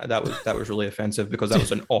 and that was really offensive because that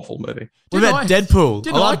was an awful movie. What Didn't about I- Deadpool?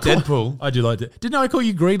 didn't I like call- Deadpool. I do like that. Didn't I call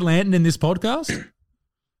you Green Lantern in this podcast?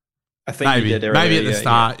 I think you did earlier, Maybe at the yeah,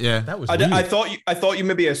 start, yeah. That was I weird. thought you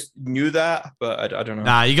maybe knew that, but I don't know.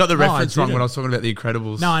 Nah, you got the No, I reference wrong didn't. when I was talking about The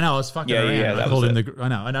Incredibles. No, I know. I was fucking Yeah, around. yeah, I that called was him it. the.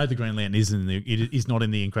 I know the Green Lantern is not in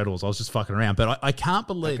the Incredibles. I was just fucking around, but I can't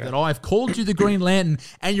believe that I've called you the Green Lantern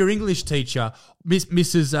and your English teacher,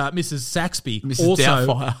 Mrs. Saxby, Mrs. also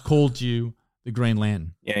Doubtfire. called you the Green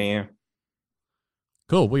Lantern. Yeah.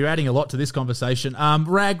 Cool. Well, you're adding a lot to this conversation.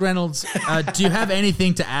 Rag Reynolds, do you have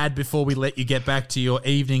anything to add before we let you get back to your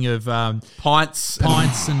evening of Pints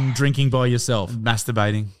and drinking by yourself? and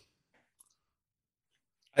masturbating.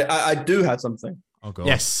 I do have something. Oh god.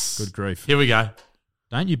 Yes. Good grief. Here we go.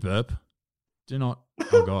 Don't you burp? Do not.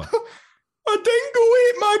 Oh god. I didn't go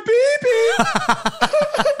eat my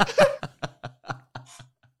baby.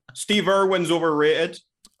 Steve Irwin's overrated.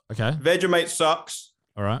 Okay. Vegemite sucks.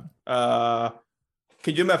 All right.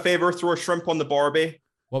 Can you do me a favor? Throw a shrimp on the Barbie.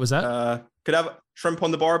 What was that? Could I have a shrimp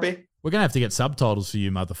on the Barbie? We're gonna have to get subtitles for you,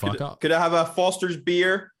 motherfucker. Could I have a Foster's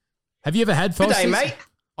beer? Have you ever had Good Foster's? day, mate.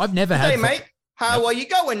 I've never Good had. day, mate. How are you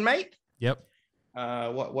going, mate? Yep.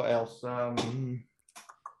 What else?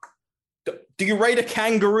 Do you ride a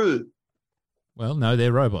kangaroo? Well, no,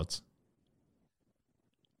 they're robots.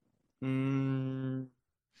 Mm,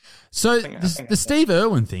 So think the Steve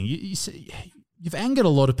Irwin thing, you've angered a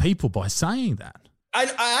lot of people by saying that.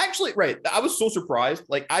 I actually, right, I was so surprised.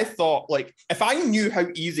 Like, I thought, like, if I knew how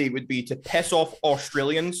easy it would be to piss off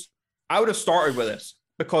Australians, I would have started with this.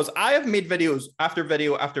 Because I have made videos after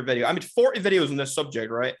video after video. I made 40 videos on this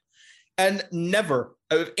subject, right? And never,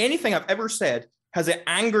 out of anything I've ever said, has it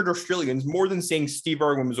angered Australians more than saying Steve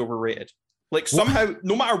Irwin was overrated. Like, somehow,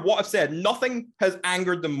 no matter what I've said, nothing has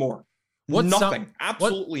angered them more. Nothing.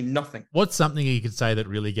 Absolutely nothing. What's something you could say that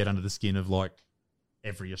really get under the skin of, like,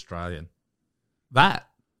 every Australian? That.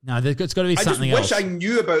 No, it's got to be I just something wish else. I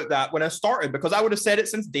knew about that when I started because I would have said it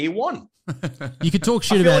since day one. You could talk I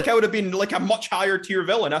shit feel about. like I would have been like a much higher tier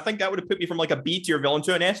villain. I think that would have put me from like a B tier villain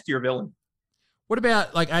to an S tier villain. What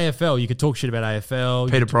about like AFL? You could talk shit about AFL.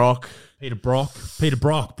 Peter Brock.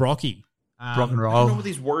 Brocky. Rock and I don't know roll. what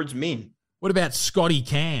these words mean. What about Scotty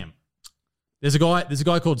Cam? There's a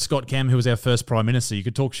guy called Scott Cam who was our first prime minister. You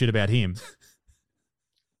could talk shit about him.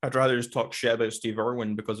 I'd rather just talk shit about Steve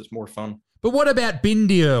Irwin because it's more fun. But what about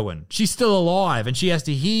Bindi Irwin? She's still alive and she has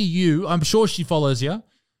to hear you. I'm sure she follows you.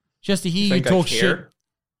 She has to hear you Think I talk care? shit.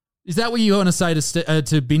 Is that what you want to say to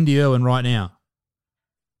Bindi Irwin right now?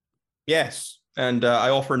 Yes, and I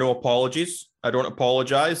offer no apologies. I don't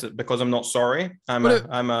apologize because I'm not sorry. I'm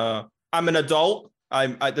an adult.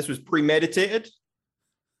 This was premeditated.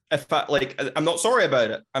 I'm not sorry about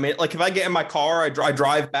it. I mean, like if I get in my car, I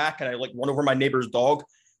drive back and I like run over my neighbor's dog.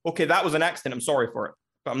 Okay, that was an accident. I'm sorry for it,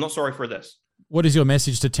 but I'm not sorry for this. What is your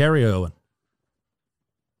message to Terry Irwin?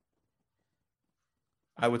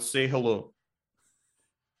 I would say hello.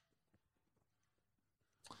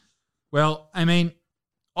 Well, I mean,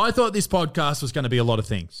 I thought this podcast was going to be a lot of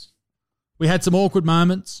things. We had some awkward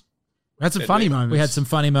moments. We had some funny moments. We had some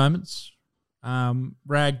funny moments.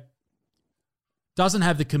 Rag doesn't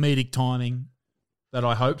have the comedic timing that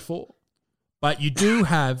I hoped for, but you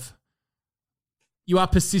are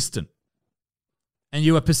persistent. And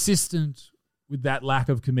you are persistent with that lack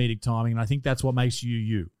of comedic timing, and I think that's what makes you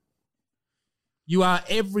you. You are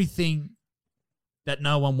everything that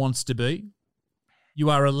no one wants to be. You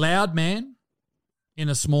are a loud man in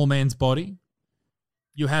a small man's body.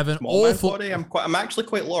 You have an Small man's awful body. I'm actually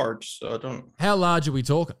quite large, so I don't. How large are we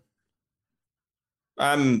talking?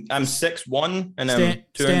 I'm 6'1" and I'm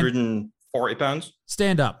 240 pounds.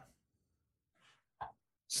 Stand up.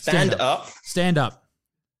 Stand up. Stand up.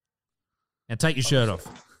 Now take your shirt off.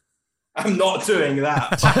 I'm not doing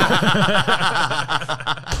that.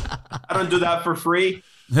 I don't do that for free.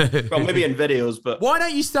 Well, maybe in videos, but Why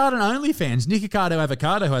don't you start an OnlyFans? Nikocado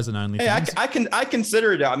Avocado has an OnlyFans. hey, I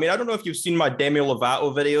consider that. I mean, I don't know if you've seen my Demi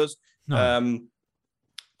Lovato videos. No.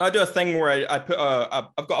 I do a thing where I put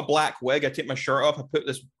I've got a black wig. I take my shirt off. I put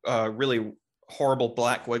this really horrible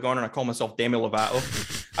black wig on, and I call myself Demi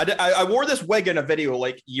Lovato. I wore this wig in a video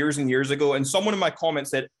like years and years ago, and someone in my comments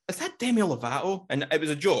said, "Is that Demi Lovato?" And it was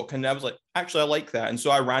a joke, and I was like, "Actually, I like that." And so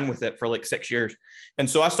I ran with it for like 6 years, and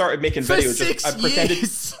so I started making For videos. 6 I pretended.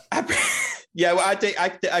 years. Yeah, well, I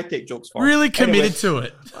take jokes far. Really committed Anyway, to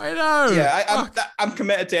it. I know. yeah, I'm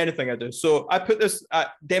committed to anything I do. So I put this.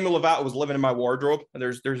 Demi Lovato was living in my wardrobe, and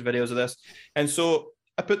there's videos of this, and so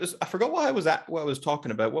I forgot what I was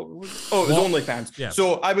talking about. What was it? Oh, it was OnlyFans. Yeah.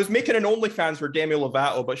 So I was making an OnlyFans for Demi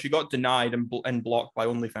Lovato, but she got denied and blocked by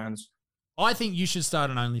OnlyFans. I think you should start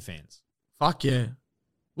an OnlyFans. Fuck yeah.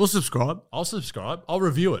 We'll subscribe. I'll subscribe. I'll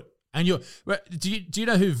review it. And do you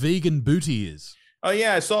know who Vegan Booty is? Oh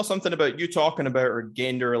yeah, I saw something about you talking about her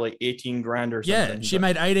gained her like 18 grand or something. Yeah, she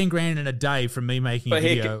made 18 grand in a day from me making a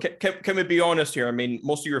video. But hey, can we be honest here? I mean,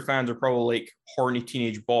 most of your fans are probably like horny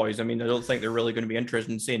teenage boys. I mean, I don't think they're really going to be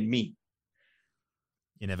interested in seeing me.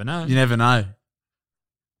 You never know. You never know.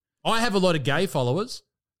 I have a lot of gay followers.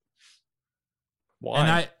 Why?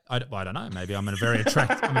 And I don't know. Maybe I'm a very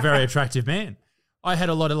attractive man. I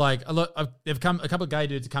had a couple of gay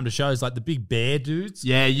dudes come to shows, like the big bear dudes.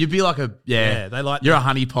 Yeah, you'd be like they like. You're a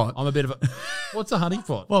honeypot. I'm a bit of a. What's a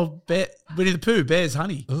honeypot? Well, Winnie the Pooh, bear's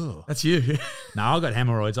honey. Ugh. That's you. No, I've got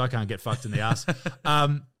hemorrhoids. I can't get fucked in the ass.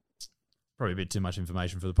 Probably a bit too much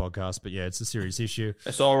information for the podcast, but yeah, it's a serious issue.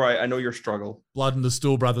 It's all right. I know your struggle. Blood and the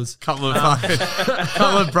Stool Brothers. couple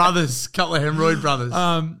of brothers, couple of hemorrhoid brothers.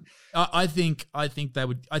 I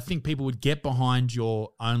think people would get behind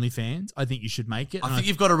your OnlyFans. I think you should make it. I think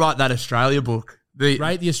you've got to write that Australia book.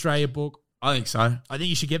 Rate the Australia book. I think so. I think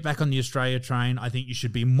you should get back on the Australia train. I think you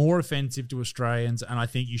should be more offensive to Australians, and I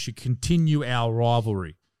think you should continue our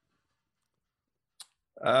rivalry.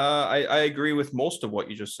 I agree with most of what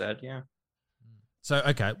you just said. Yeah. So,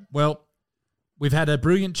 okay. Well, we've had a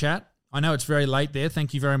brilliant chat. I know it's very late there.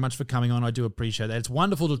 Thank you very much for coming on. I do appreciate that. It's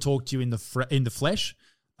wonderful to talk to you in the flesh.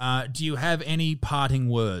 Do you have any parting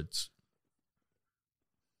words?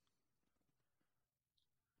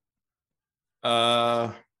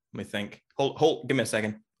 Let me think. Hold. Give me a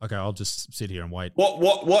second. Okay, I'll just sit here and wait.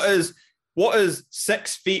 What is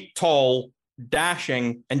 6 feet tall,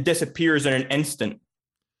 dashing, and disappears in an instant?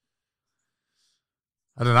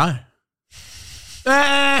 I don't know.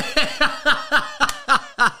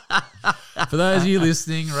 For those of you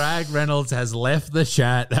listening, Rag Reynolds has left the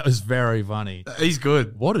chat. That was very funny. He's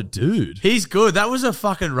good. What a dude. He's good. That was a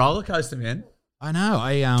fucking roller coaster, man. I know.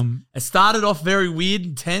 It started off very weird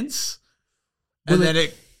and tense, and then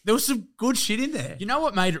there was some good shit in there. You know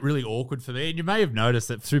what made it really awkward for me? And you may have noticed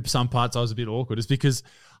that through some parts I was a bit awkward, is because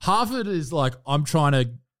half of it is like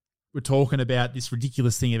we're talking about this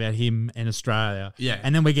ridiculous thing about him and Australia. Yeah.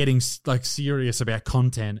 And then we're getting like serious about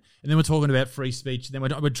content. And then we're talking about free speech. And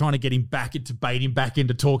then we're trying to get him back into bait him back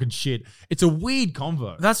into talking shit. It's a weird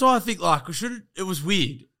convo. That's why I think it was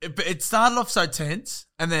weird. It started off so tense,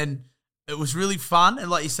 and then it was really fun. And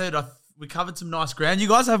like you said, we covered some nice ground. You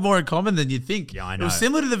guys have more in common than you think. Yeah, I know. It was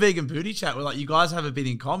similar to the Vegan Booty chat where like you guys have a bit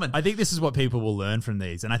in common. I think this is what people will learn from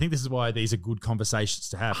these. And I think this is why these are good conversations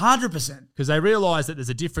to have. 100%. Because they realize that there's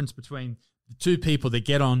a difference between the two people that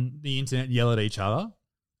get on the internet and yell at each other.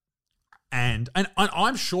 And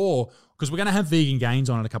I'm sure, because we're going to have Vegan Gains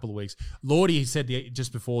on in a couple of weeks. Lordy said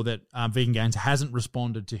just before that Vegan Gains hasn't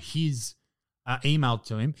responded to his email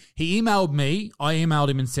to him. He emailed me. I emailed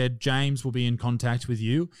him and said, James will be in contact with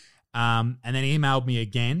you. And then he emailed me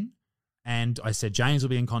again, and I said, James will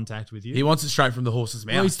be in contact with you. He wants it straight from the horse's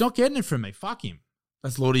mouth. Well, he's not getting it from me. Fuck him.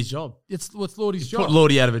 That's Lordy's job. It's Lordy's job. Put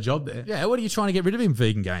Lordy out of a job there. Yeah, what are you trying to get rid of him,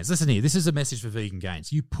 Vegan Gains? Listen here, this is a message for Vegan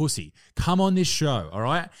Gains. You pussy. Come on this show, all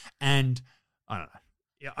right? And I don't know.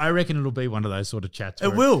 Yeah, I reckon it'll be one of those sort of chats.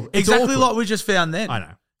 It will. Exactly like we just found then. I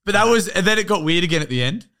know. But and then it got weird again at the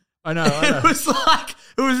end. I know. It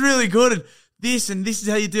was really good. And this is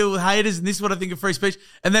how you deal with haters, and this is what I think of free speech.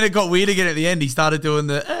 And then it got weird again at the end. He started doing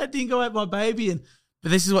the dingo ate my baby,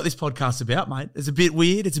 but this is what this podcast's about, mate. It's a bit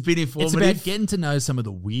weird. It's a bit informative. It's about getting to know some of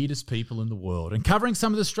the weirdest people in the world and covering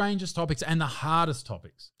some of the strangest topics and the hardest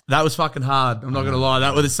topics. That was fucking hard. I'm not going to lie.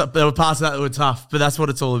 There were parts of that that were tough, but that's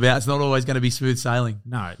what it's all about. It's not always going to be smooth sailing.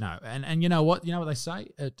 No. And you know what? You know what they say?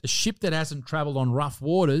 A ship that hasn't traveled on rough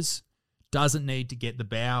waters doesn't need to get the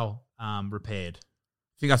bow repaired.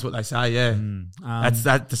 I think that's what they say, yeah. That's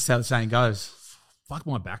how the saying goes. Fuck,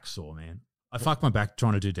 my back sore, man. I fucked my back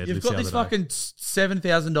trying to do deadlifts. You've got this fucking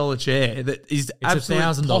 $7,000 chair that is absolute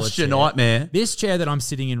 $1,000 posture chair. nightmare. This chair that I'm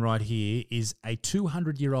sitting in right here is a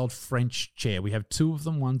 200-year-old French chair. We have two of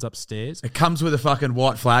them. One's upstairs. It comes with a fucking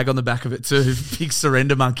white flag on the back of it too. Big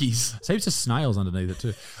surrender monkeys. Seems to snails underneath it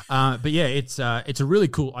too. But yeah, it's a really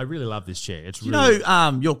cool. I really love this chair. It's you really,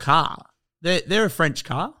 know your car. They're a French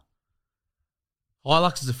car.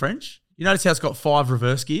 Hilux is a French. You notice how it's got 5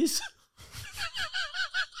 reverse gears?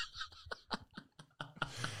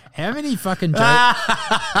 How many fucking jokes?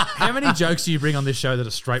 How many jokes do you bring on this show that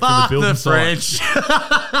are straight from the building French.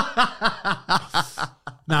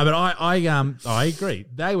 No, but I agree.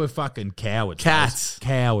 They were fucking cowards. Cats.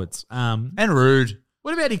 Cowards. And rude.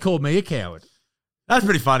 What about he called me a coward? That's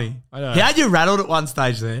pretty funny. I know. He had you rattled at one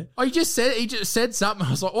stage there. Oh, he just said something. I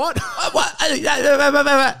was like, what?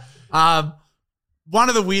 One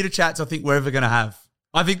of the weirder chats I think we're ever going to have.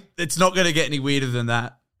 I think it's not going to get any weirder than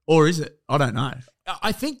that. Or is it? I don't know.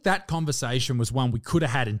 I think that conversation was one we could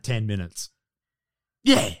have had in 10 minutes.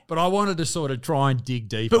 Yeah. But I wanted to sort of try and dig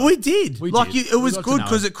deeper. But we did. We like did. it was We got to good know.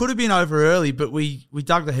 because it could have been over early, but we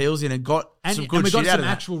dug the heels in and got some good and we shit got out some of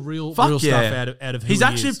that. actual real Fuck stuff out of who He's he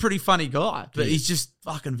actually is. a pretty funny guy, but He he's is. just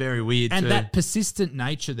fucking very weird And too. that persistent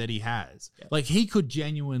nature that he has. Like he could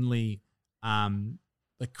genuinely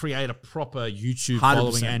like create a proper YouTube 100%.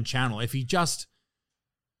 following and channel if he just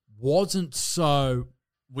wasn't so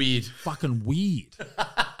weird. fucking weird.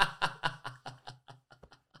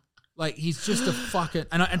 Like he's just a fucking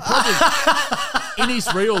and probably in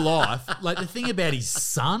his real life, like the thing about his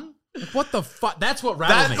son, like what the fuck? That's what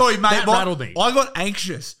rattled me. That rattled me. I got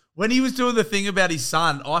anxious when he was doing the thing about his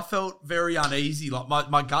son. I felt very uneasy. Like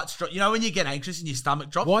my guts dropped. You know when you get anxious and your stomach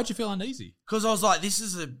drops? Why'd you feel uneasy? Because I was like, this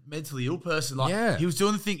is a mentally ill person. Like Yeah. he was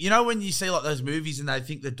doing the thing. You know when you see like those movies and they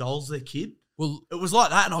think the doll's their kid? Well, It was like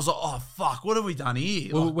that, and I was like, "Oh fuck, what have we done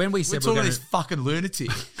here?" Well, Like, when we we're said talking we're to this gonna- fucking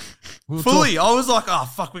lunatic, we'll fully, I was like, "Oh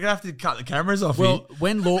fuck, we're gonna have to cut the cameras off." Well,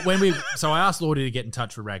 here. so I asked Lordy to get in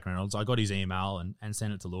touch with Rag Reynolds. I got his email and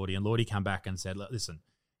sent it to Lordy, and Lordy come back and said, "Look, listen,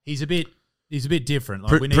 he's a bit different.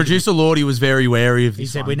 Like, we need Producer Lordy was very wary of he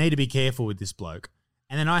this. said one. we need to be careful with this bloke."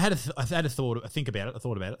 And then I had a think about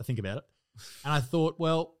it, and I thought,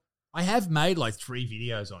 well, I have made like 3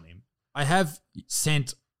 videos on him. I have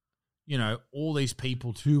sent, all these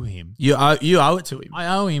people to him. You owe it to him. I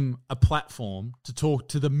owe him a platform to talk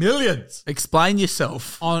to the millions Explain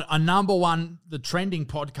yourself. on a number one, the trending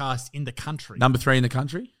podcast in the country. Number 3 in the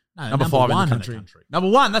country. No, number 5 1 in the country. Number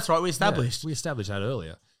 1. That's right. We established. Yeah, we established that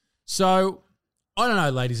earlier. So, I don't know,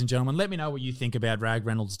 ladies and gentlemen. Let me know what you think about Rag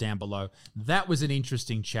Reynolds down below. That was an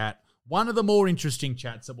interesting chat. One of the more interesting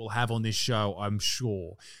chats that we'll have on this show, I'm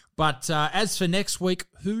sure. But as for next week,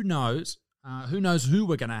 who knows? Who knows who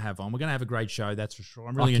we're going to have on? We're going to have a great show, that's for sure.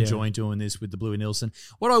 I'm really enjoying doing this with the Bluey Nielsen.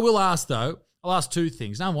 What I will ask, though, I'll ask 2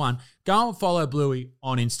 things. Number 1, go and follow Bluey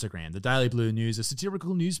on Instagram, the Daily Blue News, a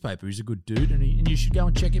satirical newspaper. He's a good dude, and you should go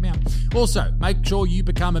and check him out. Also, make sure you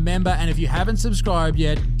become a member, and if you haven't subscribed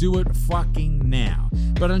yet, do it fucking now.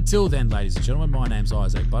 But until then, ladies and gentlemen, my name's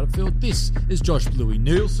Isaac Butterfield. This is Josh Bluey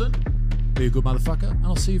Nielsen. Be a good motherfucker, and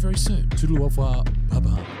I'll see you very soon. Toodaloo, au revoir.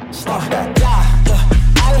 Bye-bye.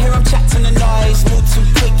 I hear him chatting the noise, move too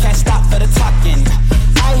quick, can't stop for the talking.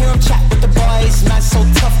 I hear him chat with the boys, man so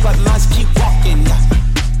tough, but mans keep walking.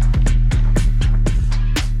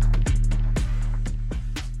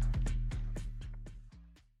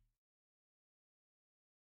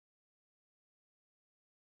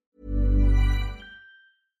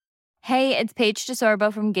 Hey, it's Paige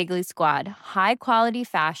DeSorbo from Giggly Squad. High quality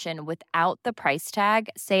fashion without the price tag.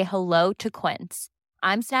 Say hello to Quince.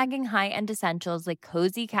 I'm snagging high-end essentials like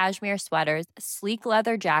cozy cashmere sweaters, sleek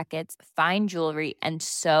leather jackets, fine jewelry, and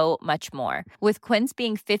so much more. With Quince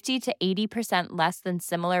being 50 to 80% less than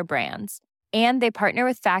similar brands. And they partner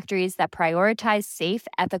with factories that prioritize safe,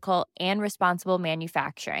 ethical, and responsible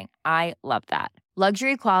manufacturing. I love that.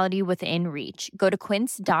 Luxury quality within reach. Go to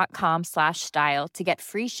quince.com/style to get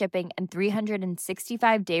free shipping and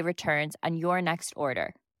 365-day returns on your next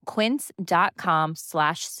order.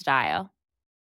 Quince.com/style.